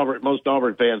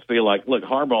Auburn fans feel like, look,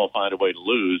 Harbaugh will find a way to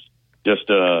lose. Just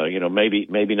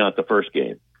maybe not the first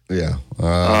game. Yeah.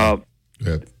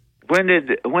 When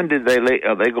did they leave?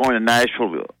 Are they going to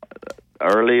Nashville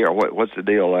early, or what's the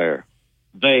deal there?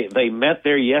 They met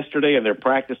there yesterday, and they're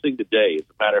practicing today. As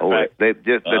a matter of fact,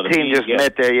 the team just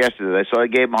met there yesterday, so they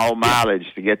gave them all mileage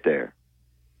to get there.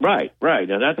 Right.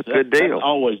 Now that's a good deal. That's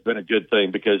always been a good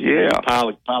thing because you pile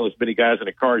as many guys in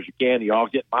a car as you can. You all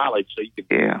get mileage, so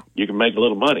you can make a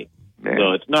little money. Yeah.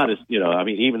 So it's not as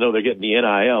even though they're getting the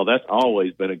NIL, that's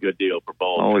always been a good deal for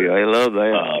both. Oh yeah, I love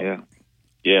that.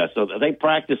 Yeah. So they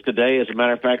practice today. As a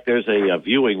matter of fact, there's a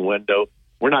viewing window.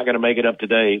 We're not going to make it up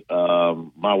today.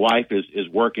 My wife is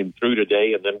working through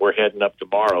today, and then we're heading up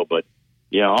tomorrow. But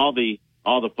yeah, all the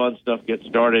fun stuff gets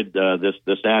started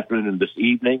this afternoon and this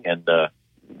evening, and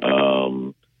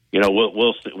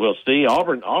we'll see.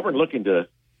 Auburn looking to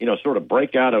sort of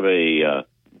break out of a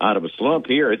slump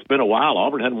here. It's been a while.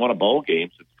 Auburn hadn't won a bowl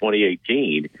game since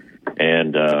 2018,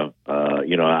 and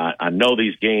I know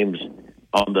these games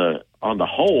on the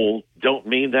whole don't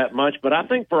mean that much, but I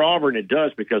think for Auburn it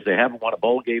does because they haven't won a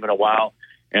bowl game in a while,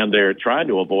 and they're trying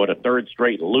to avoid a third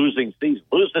straight losing season.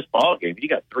 Lose this ball game, you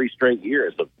got 3 straight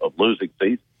years of losing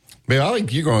season. Man, I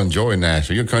think you're going to enjoy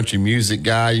Nashville. You're a country music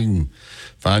guy. You can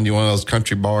find you one of those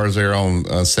country bars there on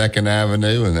 2nd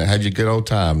Avenue and have you a good old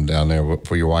time down there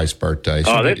for your wife's birthday.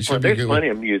 There's plenty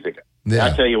of music. Yeah.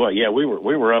 I tell you what, we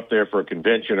were up there for a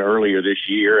convention earlier this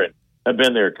year, and I've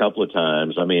been there a couple of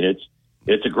times.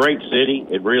 It's a great city.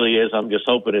 It really is. I'm just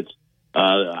hoping it's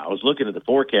I was looking at the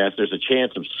forecast. There's a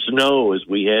chance of snow as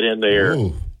we head in there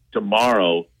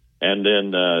tomorrow, and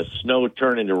then snow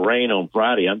turn into rain on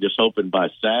Friday. I'm just hoping by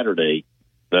Saturday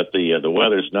that the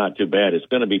weather's not too bad. It's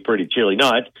going to be pretty chilly.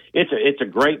 No, it's a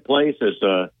great place.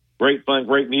 It's great fun,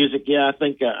 great music. Yeah, I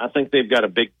think they've got a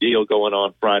big deal going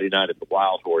on Friday night at the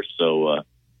Wild Horse. So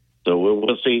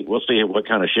we'll see what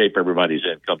kind of shape everybody's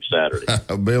in come Saturday.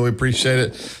 Bill, we appreciate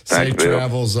it. Safe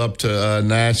travels up to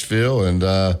Nashville, and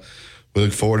we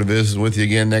look forward to visiting with you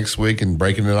again next week and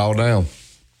breaking it all down.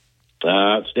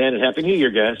 Outstanding. Happy New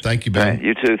Year, guys. Thank you, Bill.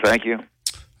 You too. Thank you.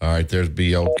 All right, there's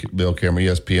Bill Cameron,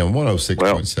 ESPN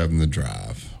 106.7 The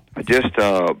Drive. Just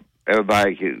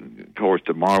everybody, of course,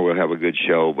 tomorrow we'll have a good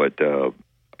show, but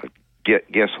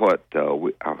guess what?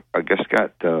 I guess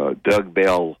got Doug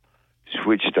Bell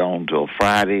switched on till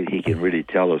Friday. He can really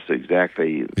tell us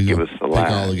exactly, give us the line.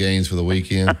 Pick all the games for the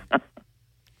weekend.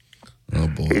 Oh,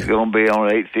 boy. He's going to be on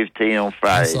 8:15 on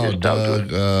Friday. I saw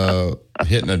Doug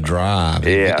hitting a drive.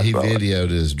 He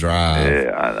videoed his drive.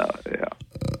 Yeah, I know, yeah.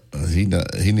 He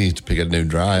needs to pick a new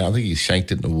drive. I think he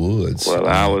shanked it in the woods. Well,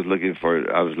 I was looking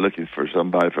looking for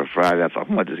somebody for Friday. I thought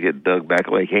I'm going to just get Doug back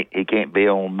away. He can't be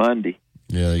on Monday.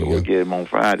 Yeah, so we'll get him on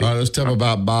Friday. All right, let's tell him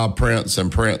about Bob Prince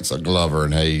and Prince of Glover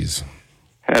and Hayes.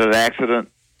 Had an accident.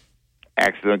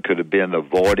 Accident could have been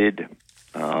avoided.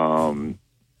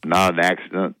 Not an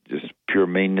accident, just pure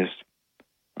meanness.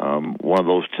 One of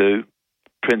those two.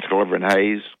 Prince Glover and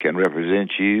Hayes can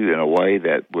represent you in a way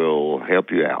that will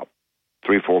help you out.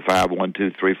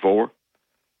 345-1234.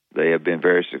 They have been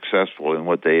very successful in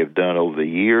what they have done over the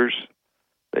years.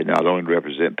 They not only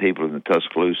represent people in the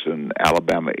Tuscaloosa and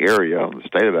Alabama area, the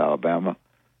state of Alabama,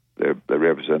 they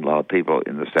represent a lot of people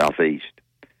in the southeast.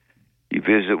 You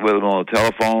visit with them on the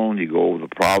telephone. You go over the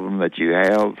problem that you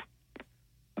have.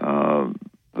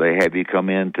 They have you come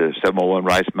in to 701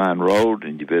 Rice Mine Road,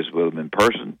 and you visit with them in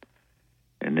person.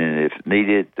 And then if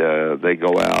needed, they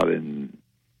go out and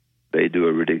they do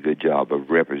a really good job of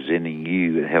representing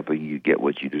you and helping you get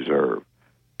what you deserve.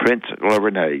 Prince Glover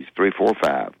and Hayes,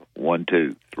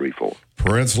 345-1234.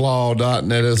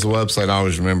 PrinceLaw.net is the website. I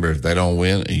always remember, if they don't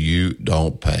win, you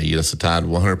don't pay. That's the Tide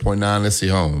 100.9. It's the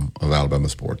home of Alabama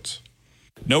sports.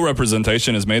 No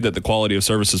representation is made that the quality of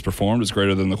services performed is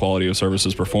greater than the quality of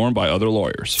services performed by other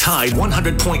lawyers. Tide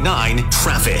 100.9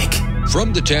 traffic.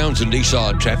 From the Townsend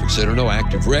Nissan Traffic Center, no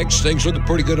active wrecks. Things looking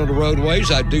pretty good on the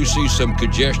roadways. I do see some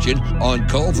congestion on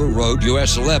Culver Road,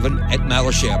 US 11 at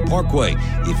Malachette Parkway.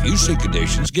 If you see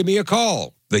conditions, give me a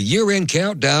call. The year-end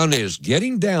countdown is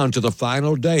getting down to the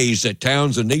final days at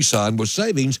Townsend Nissan with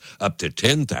savings up to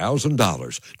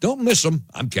 $10,000. Don't miss them.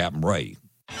 I'm Captain Ray.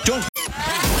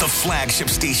 The flagship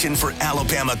station for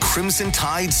Alabama Crimson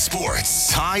Tide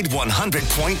sports. Tide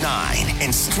 100.9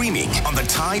 and streaming on the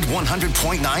Tide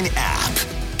 100.9 app.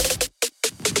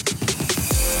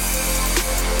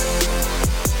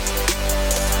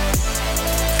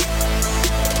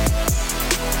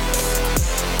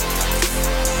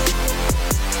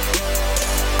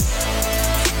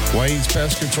 Wayne's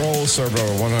Pest Control served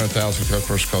over 100,000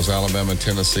 customers across Alabama,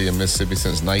 Tennessee, and Mississippi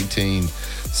since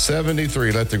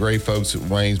 1973. Let the great folks at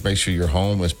Wayne's make sure your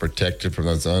home is protected from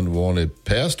those unwanted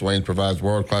pests. Wayne's provides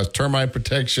world-class termite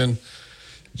protection,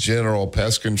 general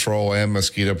pest control, and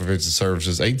mosquito prevention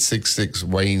services.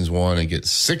 866-WAYNES-1 and get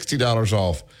 $60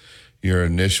 off your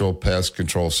initial pest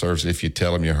control service if you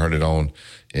tell them you heard it on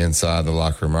Inside the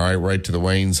Locker Room. All right, right to the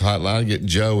Wayne's hotline. Get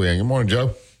Joe in. Good morning,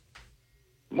 Joe.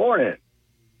 Morning.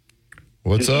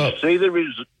 What's up? Did you see the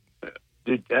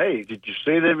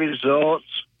results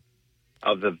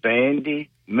of the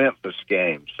Vandy-Memphis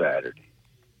game Saturday?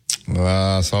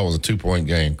 I saw it was a 2-point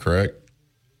game, correct?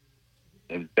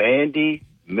 And Vandy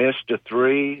missed a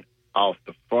three off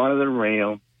the front of the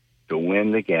rim to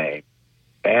win the game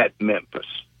at Memphis.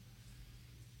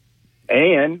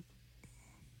 And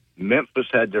Memphis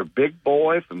had their big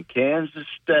boy from Kansas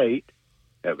State.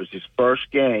 That was his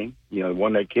first game, the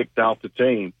one they kicked off the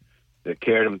team that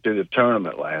carried him through the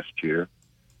tournament last year.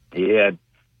 I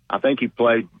think he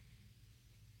played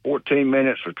 14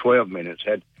 minutes or 12 minutes,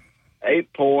 had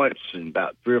 8 points and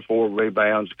about 3 or 4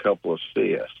 rebounds, a couple of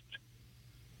assists.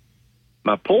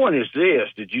 My point is this: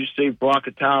 did you see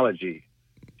bracketology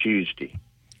Tuesday?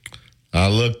 I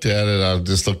looked at it. I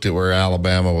just looked at where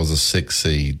Alabama was a 6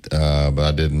 seed, but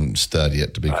I didn't study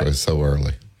it to be quite so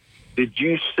early. Did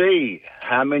you see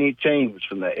how many teams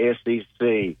from the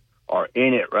SEC are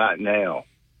in it right now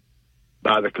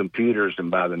by the computers and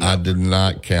by the numbers? I did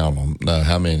not count them. No,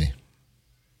 how many?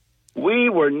 We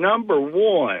were number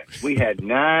 1. We had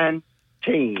 9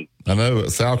 teams. I know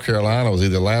South Carolina was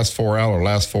either last 4 out or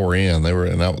last 4 in. They were,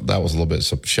 and that was a little bit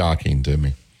shocking to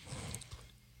me.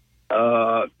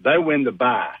 They win the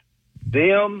bye.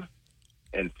 Them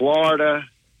and Florida,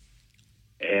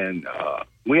 and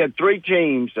we had 3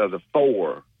 teams of the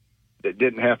 4 that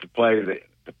didn't have to play the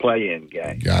play-in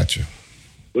game. Gotcha.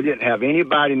 We didn't have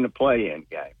anybody in the play-in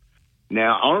game.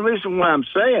 Now, only reason why I'm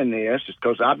saying this is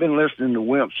because I've been listening to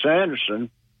Wimp Sanderson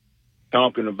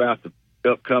talking about the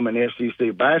upcoming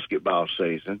SEC basketball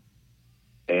season,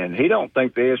 and he don't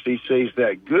think the SEC is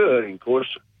that good. And of course,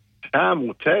 time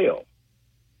will tell.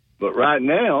 But right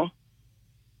now,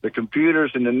 the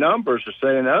computers and the numbers are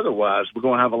saying otherwise. We're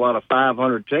going to have a lot of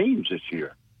 500 teams this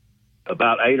year.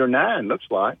 About 8 or 9, looks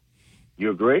like.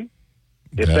 You agree?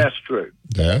 If that's true.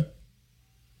 Yeah.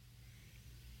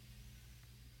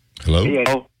 Hello?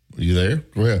 Are you there?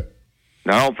 Go ahead.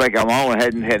 No, I don't think I'm on.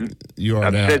 Hadn't you are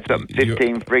I've now. said something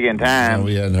 15 friggin' times. No,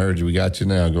 we hadn't heard you. We got you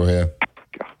now. Go ahead.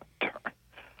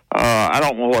 I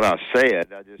don't know what I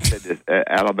said. I just said that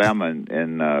Alabama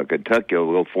and Kentucky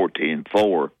will go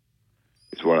 14-4.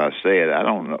 Is what I said. I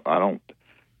don't know. I don't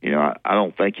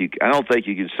think you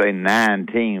can say 9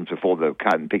 teams before the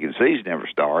cotton picking season ever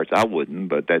starts. I wouldn't,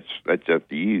 but that's up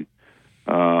to you.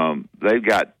 They've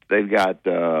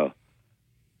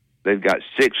got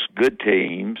 6 good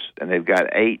teams, and they've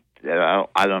got 8 that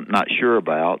I'm not sure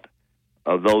about.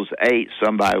 Of those 8,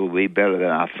 somebody will be better than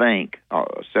I think.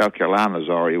 South Carolina's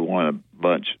already won a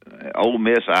bunch. Ole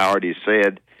Miss, I already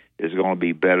said, is going to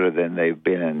be better than they've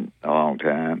been in a long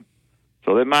time.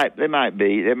 So they might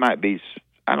be.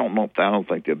 I don't know. I don't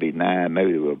think they'll be 9.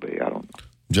 Maybe they will be. I don't know.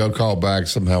 Joe called back.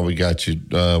 Somehow we got you.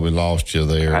 We lost you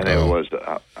there. I never was.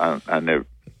 I never.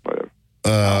 Whatever.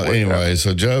 Anyway,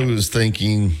 so Joe is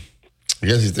thinking. I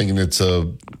guess he's thinking it's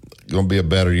going to be a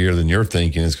better year than you're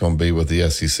thinking it's going to be with the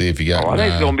SEC if you got. I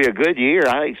think it's going to be a good year.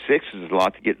 I think 6 is a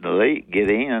lot to get in the league, get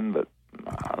in, but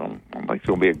I don't think it's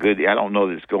going to be a good year. I don't know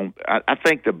that it's going. I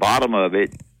think the bottom of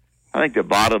it. I think the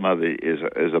bottom of it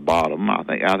is a bottom. I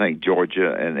think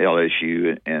Georgia and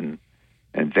LSU and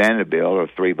Vanderbilt are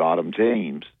 3 bottom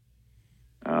teams.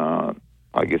 I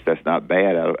guess that's not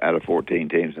bad out of 14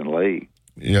 teams in the league.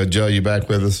 Yeah, Joe, you back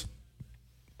with us?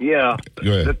 Yeah.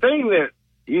 Go ahead. The thing that,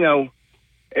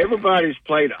 everybody's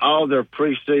played all their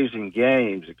preseason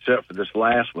games except for this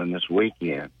last one this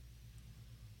weekend.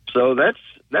 So that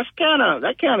kind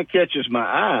of catches my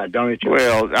eye, don't it?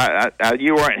 Well,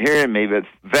 you weren't hearing me, but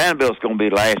Vanderbilt's going to be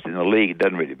last in the league. It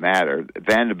doesn't really matter.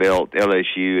 Vanderbilt,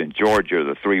 LSU, and Georgia are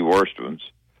the 3 worst ones.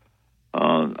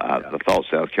 I thought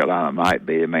South Carolina might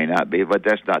be. It may not be, but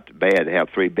that's not too bad to have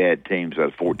 3 bad teams out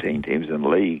of 14 teams in the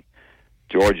league.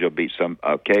 Georgia will beat some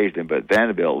occasionally, but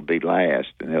Vanderbilt will be last,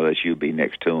 and LSU will be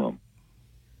next to them.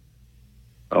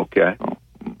 Okay.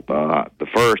 The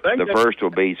first will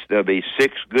be there'll be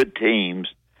 6 good teams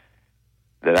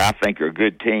that I think are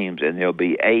good teams, and there'll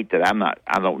be 8 that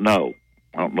I don't know.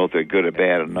 I don't know if they're good or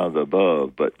bad or none of the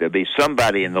above, but there'll be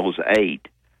somebody in those 8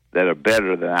 that are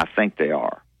better than I think they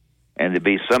are, and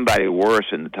there'll be somebody worse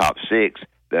in the top 6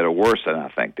 that are worse than I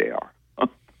think they are.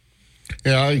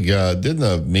 Yeah, didn't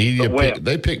the media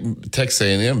they picked Texas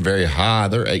A&M very high?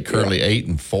 They're currently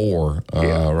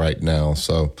 8-4 right now.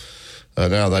 So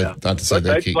now not to say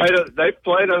they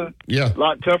played a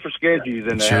lot tougher schedule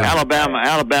than that.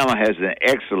 Alabama has an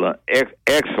excellent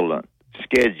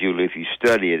schedule if you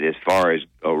study it as far as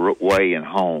away and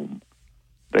home.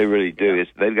 They really do.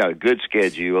 They've got a good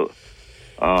schedule.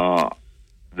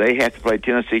 They have to play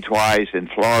Tennessee twice and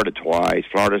Florida twice.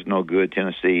 Florida's no good.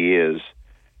 Tennessee is.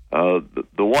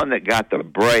 The one that got the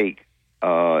break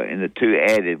in the 2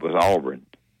 added was Auburn.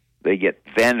 They get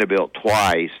Vanderbilt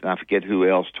twice, and I forget who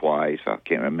else twice. I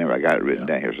can't remember. I got it written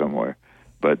down here somewhere.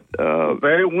 But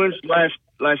Barry, when's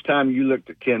last time you looked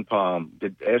at Ken Palm?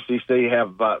 Did SEC have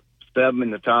about 7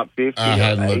 in the top 50? I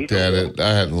hadn't looked at it.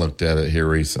 I hadn't looked at it here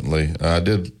recently. I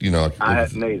did, I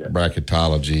hadn't either.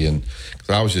 Bracketology, and cause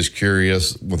I was just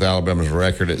curious with Alabama's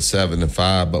record at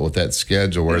 7-5, but with that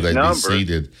schedule where they'd be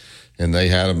seeded. And they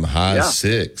had them high as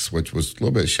 6, which was a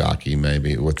little bit shocking,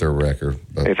 maybe, with their record.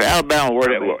 But if Alabama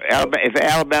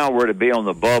were to be on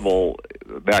the bubble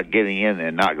about getting in,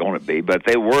 they're not going to be. But if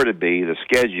they were to be, the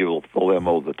schedule will pull them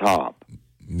over the top.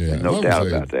 Yeah, no doubt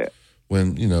about that.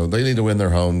 When they need to win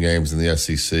their home games in the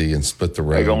SEC and split the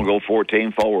road. They're going to go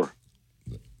 14-4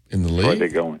 in the league. Where they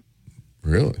going?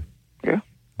 Really? Yeah.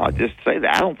 I just say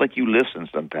that. I don't think you listen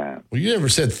sometimes. Well, you never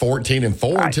said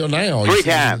 14-4 until now. 3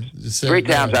 times. 3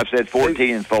 times I've said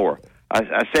 14-4.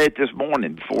 I said it this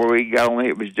morning before we got on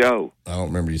here. It was Joe. I don't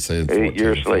remember you saying 14-4.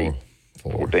 You're asleep.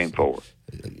 14-4.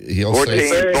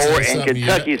 14-4, and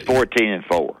Kentucky's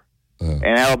 14-4. And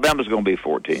Alabama's going to be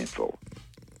 14-4.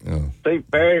 See,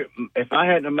 Barry, if I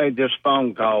hadn't made this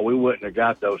phone call, we wouldn't have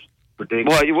got those predictions.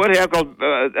 Well, you would have, because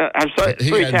I've said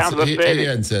 3 times I've said it. He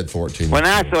hadn't said 14. When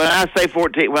I say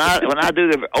 14, when I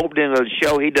do the opening of the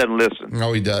show, he doesn't listen.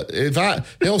 No, he does.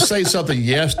 He'll say something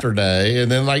yesterday,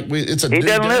 and then it's a new day. He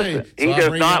doesn't listen. He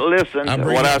does not listen to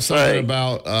what I say.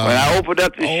 About, when I opened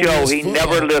up the show, he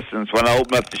never listens when I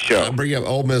open up the show. I bring up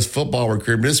Ole Miss football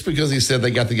recruitment. Just because he said they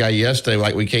got the guy yesterday,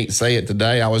 like we can't say it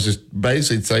today. I was just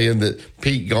basically saying that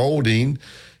Pete Golding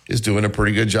is doing a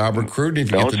pretty good job recruiting.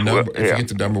 If you get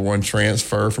the number 1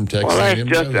 transfer from Texas A&M.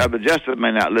 Justin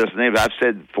may not listen either. I've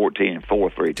said 14-4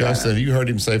 3 times. Justin, you heard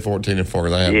him say 14-4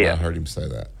 because I have not heard him say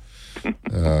that.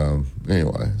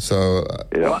 Anyway, so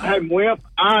hey, Wimp,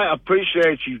 I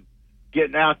appreciate you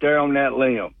getting out there on that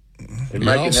limb. He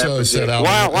also said,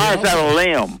 "Why is that a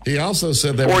limb?" He also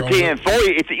said they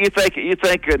 14-4. You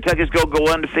think Kentucky's going to go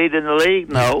undefeated in the league?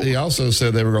 No. He also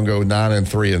said they were going to go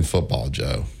 9-3 in football,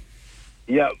 Joe.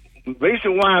 Yeah, the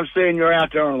reason why I'm saying you're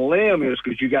out there on a limb is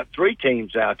because you got 3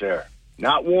 teams out there.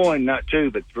 Not 1, not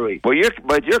 2, but 3. Well, you're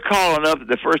calling up.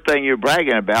 The first thing you're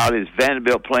bragging about is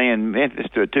Vanderbilt playing Memphis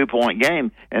to a 2-point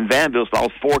game, and Vanderbilt's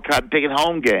lost 4 cotton-picking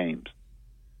home games.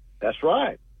 That's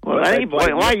right. Well, why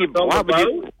would you?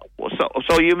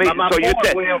 So you're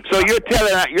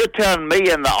telling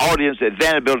me and the audience that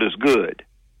Vanderbilt is good?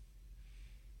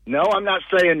 No, I'm not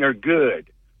saying they're good.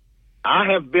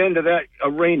 I have been to that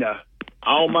arena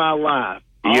all my life.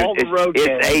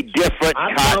 It's a different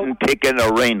cotton-picking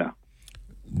arena.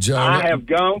 Joe, I have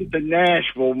gone to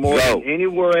Nashville more than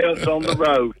anywhere else on the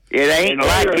road. It ain't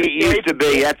like it used to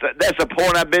be. That's a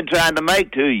point I've been trying to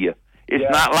make to you. It's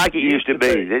not like it used to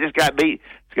be. They just got beat.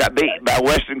 Got beat by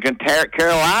Western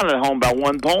Carolina at home by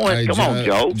 1 point. Hey, Come on,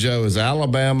 Joe. Joe, is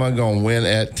Alabama going to win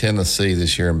at Tennessee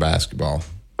this year in basketball?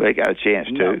 They got a chance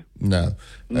to. No.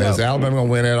 Is Alabama going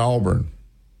to win at Auburn?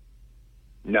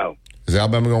 No. Is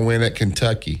Alabama going to win at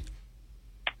Kentucky?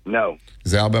 No.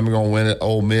 Is Alabama going to win at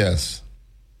Ole Miss?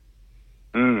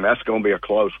 That's going to be a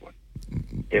close one.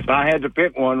 If I had to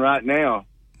pick one right now,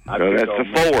 that's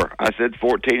the 4. I said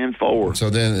 14-4.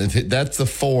 So then, if that's the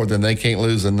 4, then they can't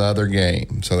lose another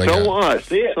game. So what?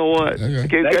 So what?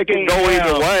 Okay. They can go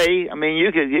either way. I mean,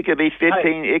 it could be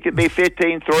 15. It could be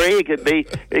 15-3.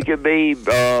 It could be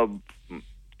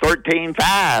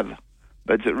 13-5.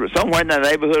 But somewhere in the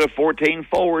neighborhood of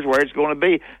 14-4 is where it's going to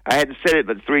be. I had to say it,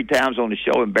 but 3 times on the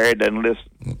show, and Barry doesn't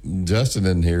listen. Justin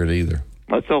didn't hear it either.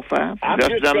 That's so fine.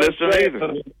 Justin doesn't listen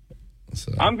either.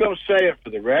 I'm going to say it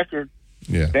for the record.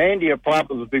 Yeah. Vandy will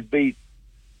probably beat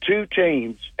 2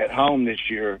 teams at home this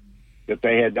year that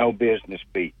they had no business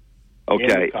beat.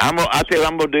 Okay, I'll tell you what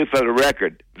I'm going to do for the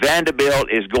record. Vanderbilt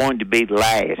is going to be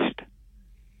last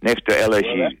next to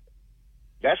LSU. Well,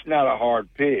 that's not a hard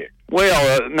pick.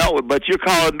 Well, no, but you're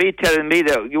telling me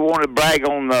that you want to brag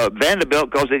on Vanderbilt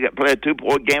because they got played a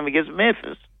 2-point game against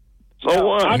Memphis. So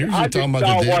what? You're talking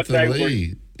about the depth of the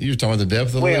league. You're talking about the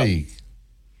depth of the league.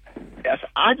 Yes,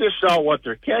 I just saw what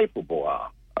they're capable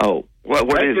of. Oh,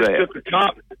 what is that? Took the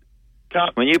top.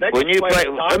 When you play,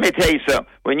 let me tell you something.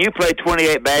 When you play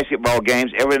 28 basketball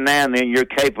games, every now and then you're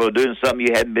capable of doing something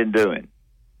you hadn't been doing.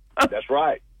 That's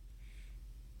right.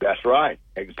 That's right.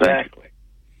 Exactly.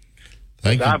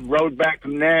 Thank you. I've rode back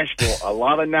from Nashville a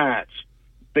lot of nights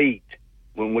beat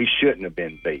when we shouldn't have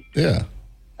been beat. Yeah.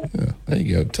 There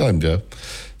you go. Tell him, Joe.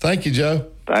 Thank you, Joe.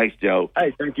 Thanks, Joe.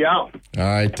 Hey, thank y'all. All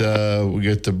right, we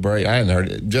get to break. I hadn't heard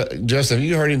it. Justin, have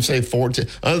you heard him say 14?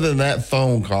 Other than that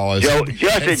phone call. Justin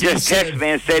just texted me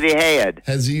and said he had.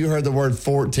 Has you heard the word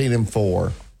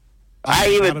 14-4? I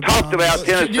even talked about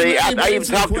Tennessee. I even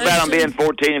talked about them being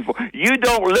 14-4. You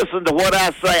don't listen to what I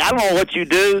say. I don't know what you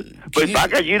do, but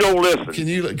because you don't listen. Can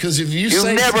you? Because if you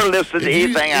never listen to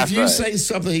anything I say. If you say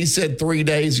something he said 3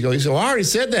 days ago, he said, "Well, I already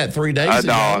said that 3 days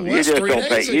ago." No, you just don't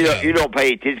pay. You don't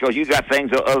pay attention because you got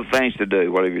other things to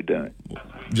do. Whatever you're doing.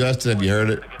 Justin, have you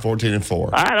heard it? 14-4.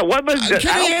 I don't know what. Are you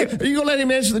going to let him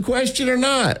answer the question or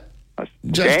not?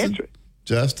 Justin.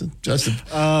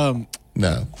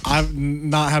 No. I've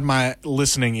not had my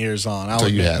listening ears on. I'll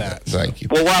admit that. Thank you.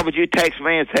 Well, why would you text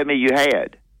me and tell me you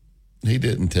had? He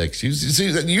didn't text you. See,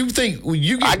 you think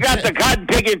you get... I got the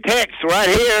cotton-picking text right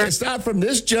here. It's not from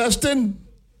this Justin.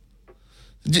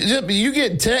 You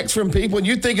get texts from people, and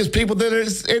you think it's people that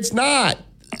it's not.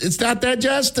 It's not that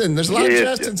Justin. There's a lot of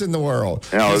Justins in the world.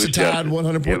 No, it's a Tide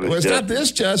 100 point. It's not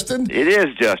this Justin. It is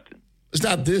Justin. It's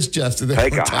not this Justin that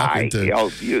Take we're a talking hike. to.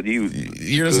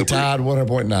 You're listening to Tide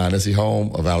 100.9. It's the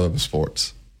home of Alabama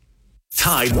sports.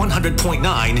 Tide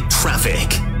 100.9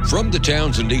 traffic. From the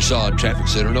Townsend Nissan Traffic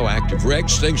Center, no active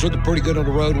wrecks. Things look pretty good on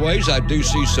the roadways. I do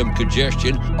see some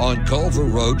congestion on Culver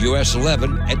Road, US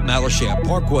 11 at Malachette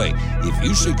Parkway. If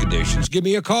you see conditions, give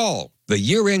me a call. The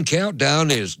year-end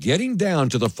countdown is getting down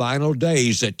to the final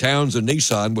days at Townsend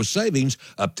Nissan with savings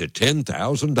up to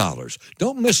 $10,000.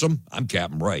 Don't miss them. I'm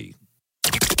Captain Ray.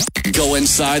 Go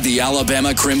inside the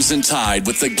Alabama Crimson Tide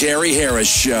with the Gary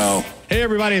Harris Show. Hey,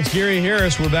 everybody, it's Gary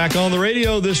Harris. We're back on the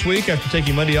radio this week after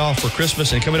taking Monday off for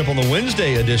Christmas. And coming up on the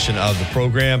Wednesday edition of the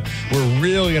program, we're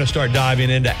really going to start diving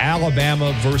into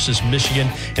Alabama versus Michigan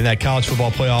in that college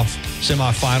football playoff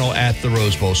semifinal at the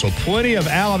Rose Bowl. So plenty of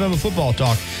Alabama football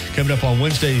talk coming up on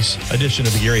Wednesday's edition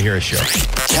of the Gary Harris Show.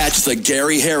 Catch the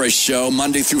Gary Harris Show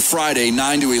Monday through Friday,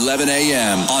 9 to 11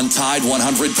 a.m. on Tide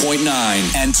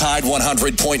 100.9 and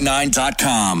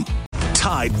Tide100.9.com.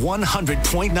 Tide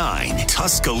 100.9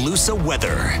 Tuscaloosa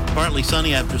weather. Partly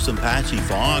sunny after some patchy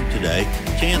fog today.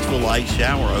 Chance of a light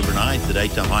shower overnight. The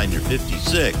daytime high near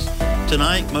 56.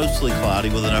 Tonight, mostly cloudy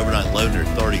with an overnight low near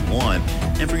 31.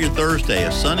 And for your Thursday,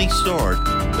 a sunny start,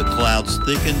 but clouds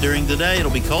thicken during the day.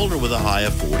 It'll be colder with a high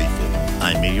of 44.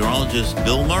 I'm meteorologist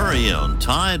Bill Murray on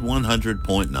Tide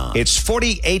 100.9. It's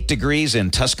 48 degrees in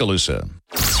Tuscaloosa.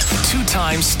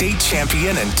 Two-time state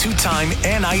champion and two-time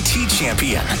NIT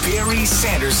champion, Barry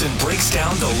Sanderson breaks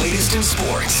down the latest in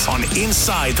sports on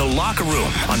Inside the Locker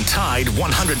Room on Tide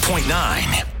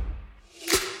 100.9.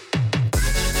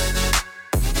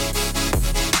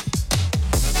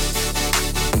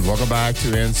 Welcome back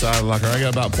to Inside the Locker Room. I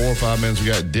got about 4 or 5 minutes. We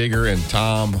got Digger and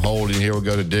Tom holding here. We'll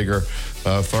go to Digger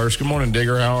first. Good morning,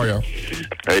 Digger. How are you?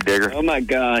 Hey, Digger. Oh, my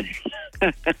God.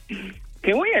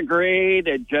 Can we agree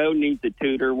that Joe needs a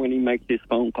tutor when he makes his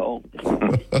phone calls?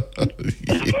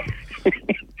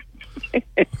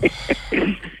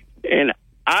 And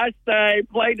I say,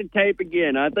 play the tape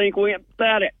again. I think Wimp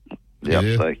said it. Yep.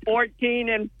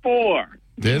 14-4.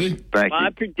 Did he?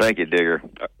 Thank you, Digger.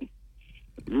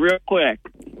 Real quick.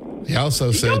 He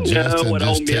also said Justin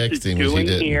just texted him, which he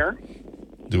didn't. Here.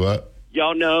 Do what?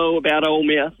 Y'all know about Ole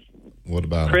Miss? What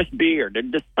about Chris Beard, the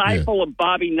disciple of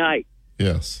Bobby Knight.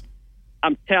 Yes.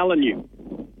 I'm telling you,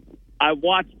 I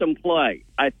watched him play.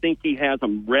 I think he has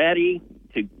them ready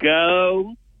to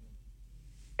go.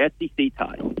 SEC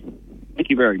title. Thank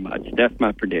you very much. That's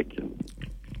my prediction.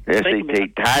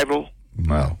 SEC title?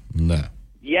 No.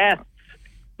 Yes.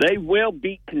 They will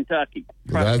beat Kentucky.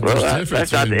 That's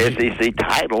not the SEC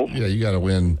title. Yeah, you got to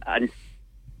win.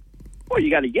 Well,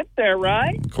 you got to get there,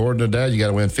 right? According to Dad, you got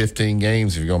to win 15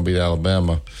 games if you're going to beat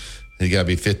Alabama. You got to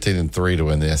be 15-3 to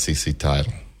win the SEC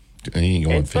title. And you ain't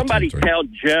going 15-3. Somebody tell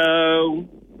Joe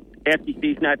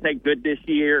SEC's not that good this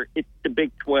year. It's the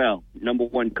Big 12, number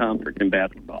one conference in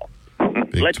basketball.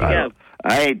 Let's go.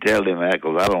 I ain't telling him that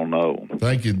because I don't know.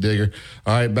 Thank you, Digger.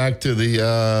 All right, back to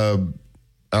the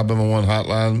Alabama One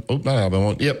hotline. Oh, not Alabama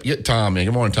One. Yep, get Tom in.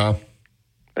 Good morning, Tom.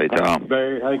 Hey, Tom.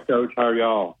 Barry, hey, Coach. How are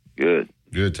y'all? Good.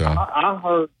 Good, Tom. I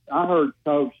heard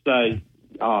Coach say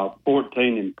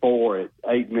 14-4 at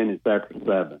 8 minutes after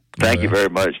 7. Thank you very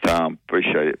much, Tom.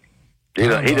 Appreciate it. He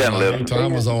doesn't listen.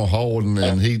 Tom was on hold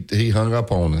and he hung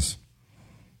up on us.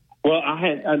 Well, I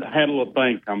had a little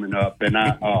thing coming up, and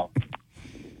I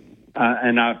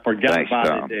forgot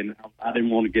about it, and I didn't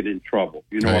want to get in trouble.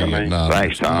 You know what I mean?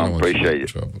 Thanks, Tom. Appreciate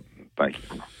it. Thank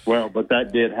you. Well, but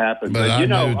that did happen. But I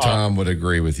knew Tom would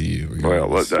agree with you.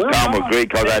 Well, Tom would agree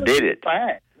because I did it.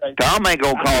 Tom ain't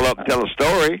going to call up and tell a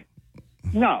story.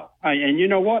 No, and you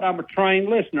know what? I'm a trained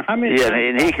listener. How many? Yeah,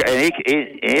 and he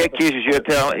accuses you of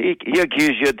telling. He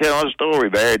accuses you of telling a story.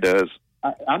 Barry does.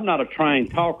 I'm not a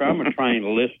trained talker. I'm a trained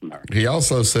listener. He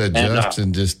also said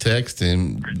Justin just texted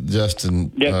him.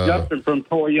 Justin. Yes, Justin from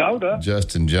Toyota.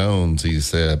 Justin Jones, he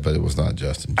said, but it was not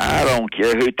Justin Jones. I don't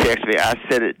care who texted me. I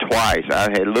said it twice.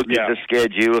 I had looked at the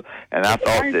schedule, and I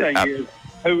thought that.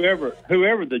 Whoever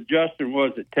the Justin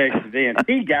was that texted in,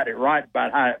 he got it right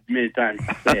about how many times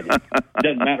he said it.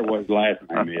 Doesn't matter what his last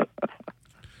name is.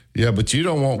 Yeah, but you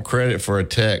don't want credit for a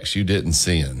text you didn't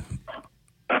send,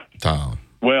 Tom.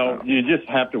 Well, you just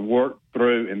have to work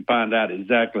through and find out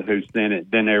exactly who sent it.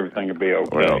 Then everything will be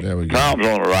okay. Well, Tom's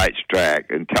on the right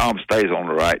track, and Tom stays on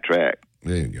the right track.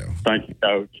 There you go. Thank you,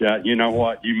 Coach. You know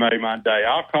what? You made my day.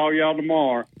 I'll call y'all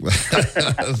tomorrow.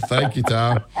 Thank you,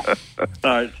 Tom. All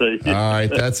right, see you. All right,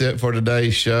 that's it for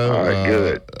today's show. All right,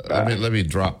 good. Let me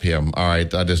drop him. All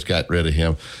right, I just got rid of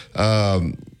him.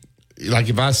 Like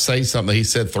if I say something, he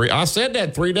said I said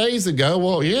that 3 days ago.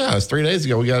 Well, yeah, it's 3 days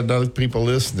ago. We got other people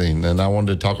listening, and I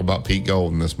wanted to talk about Pete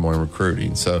Golden this morning,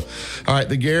 recruiting. So, all right,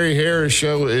 the Gary Harris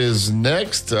Show is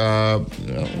next.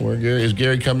 Is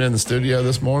Gary coming in the studio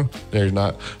this morning? No, he's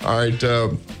not. All right,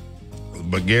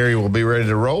 but Gary will be ready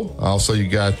to roll. Also, you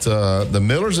got the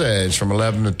Miller's Edge from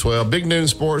 11 to 12. Big Noon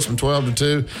Sports from 12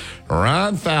 to 2.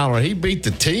 Ryan Fowler, he beat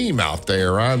the team out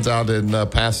there. Ryan's out in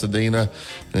Pasadena,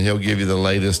 and he'll give you the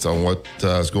latest on what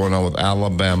is going on with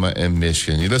Alabama and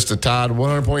Michigan. You listen to Tide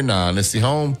 100.9. It's the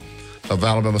home of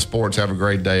Alabama sports. Have a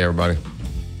great day, everybody.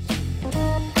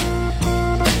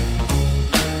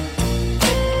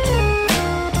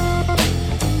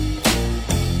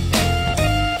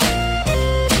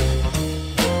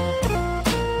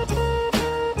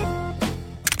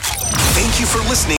 Thank you for listening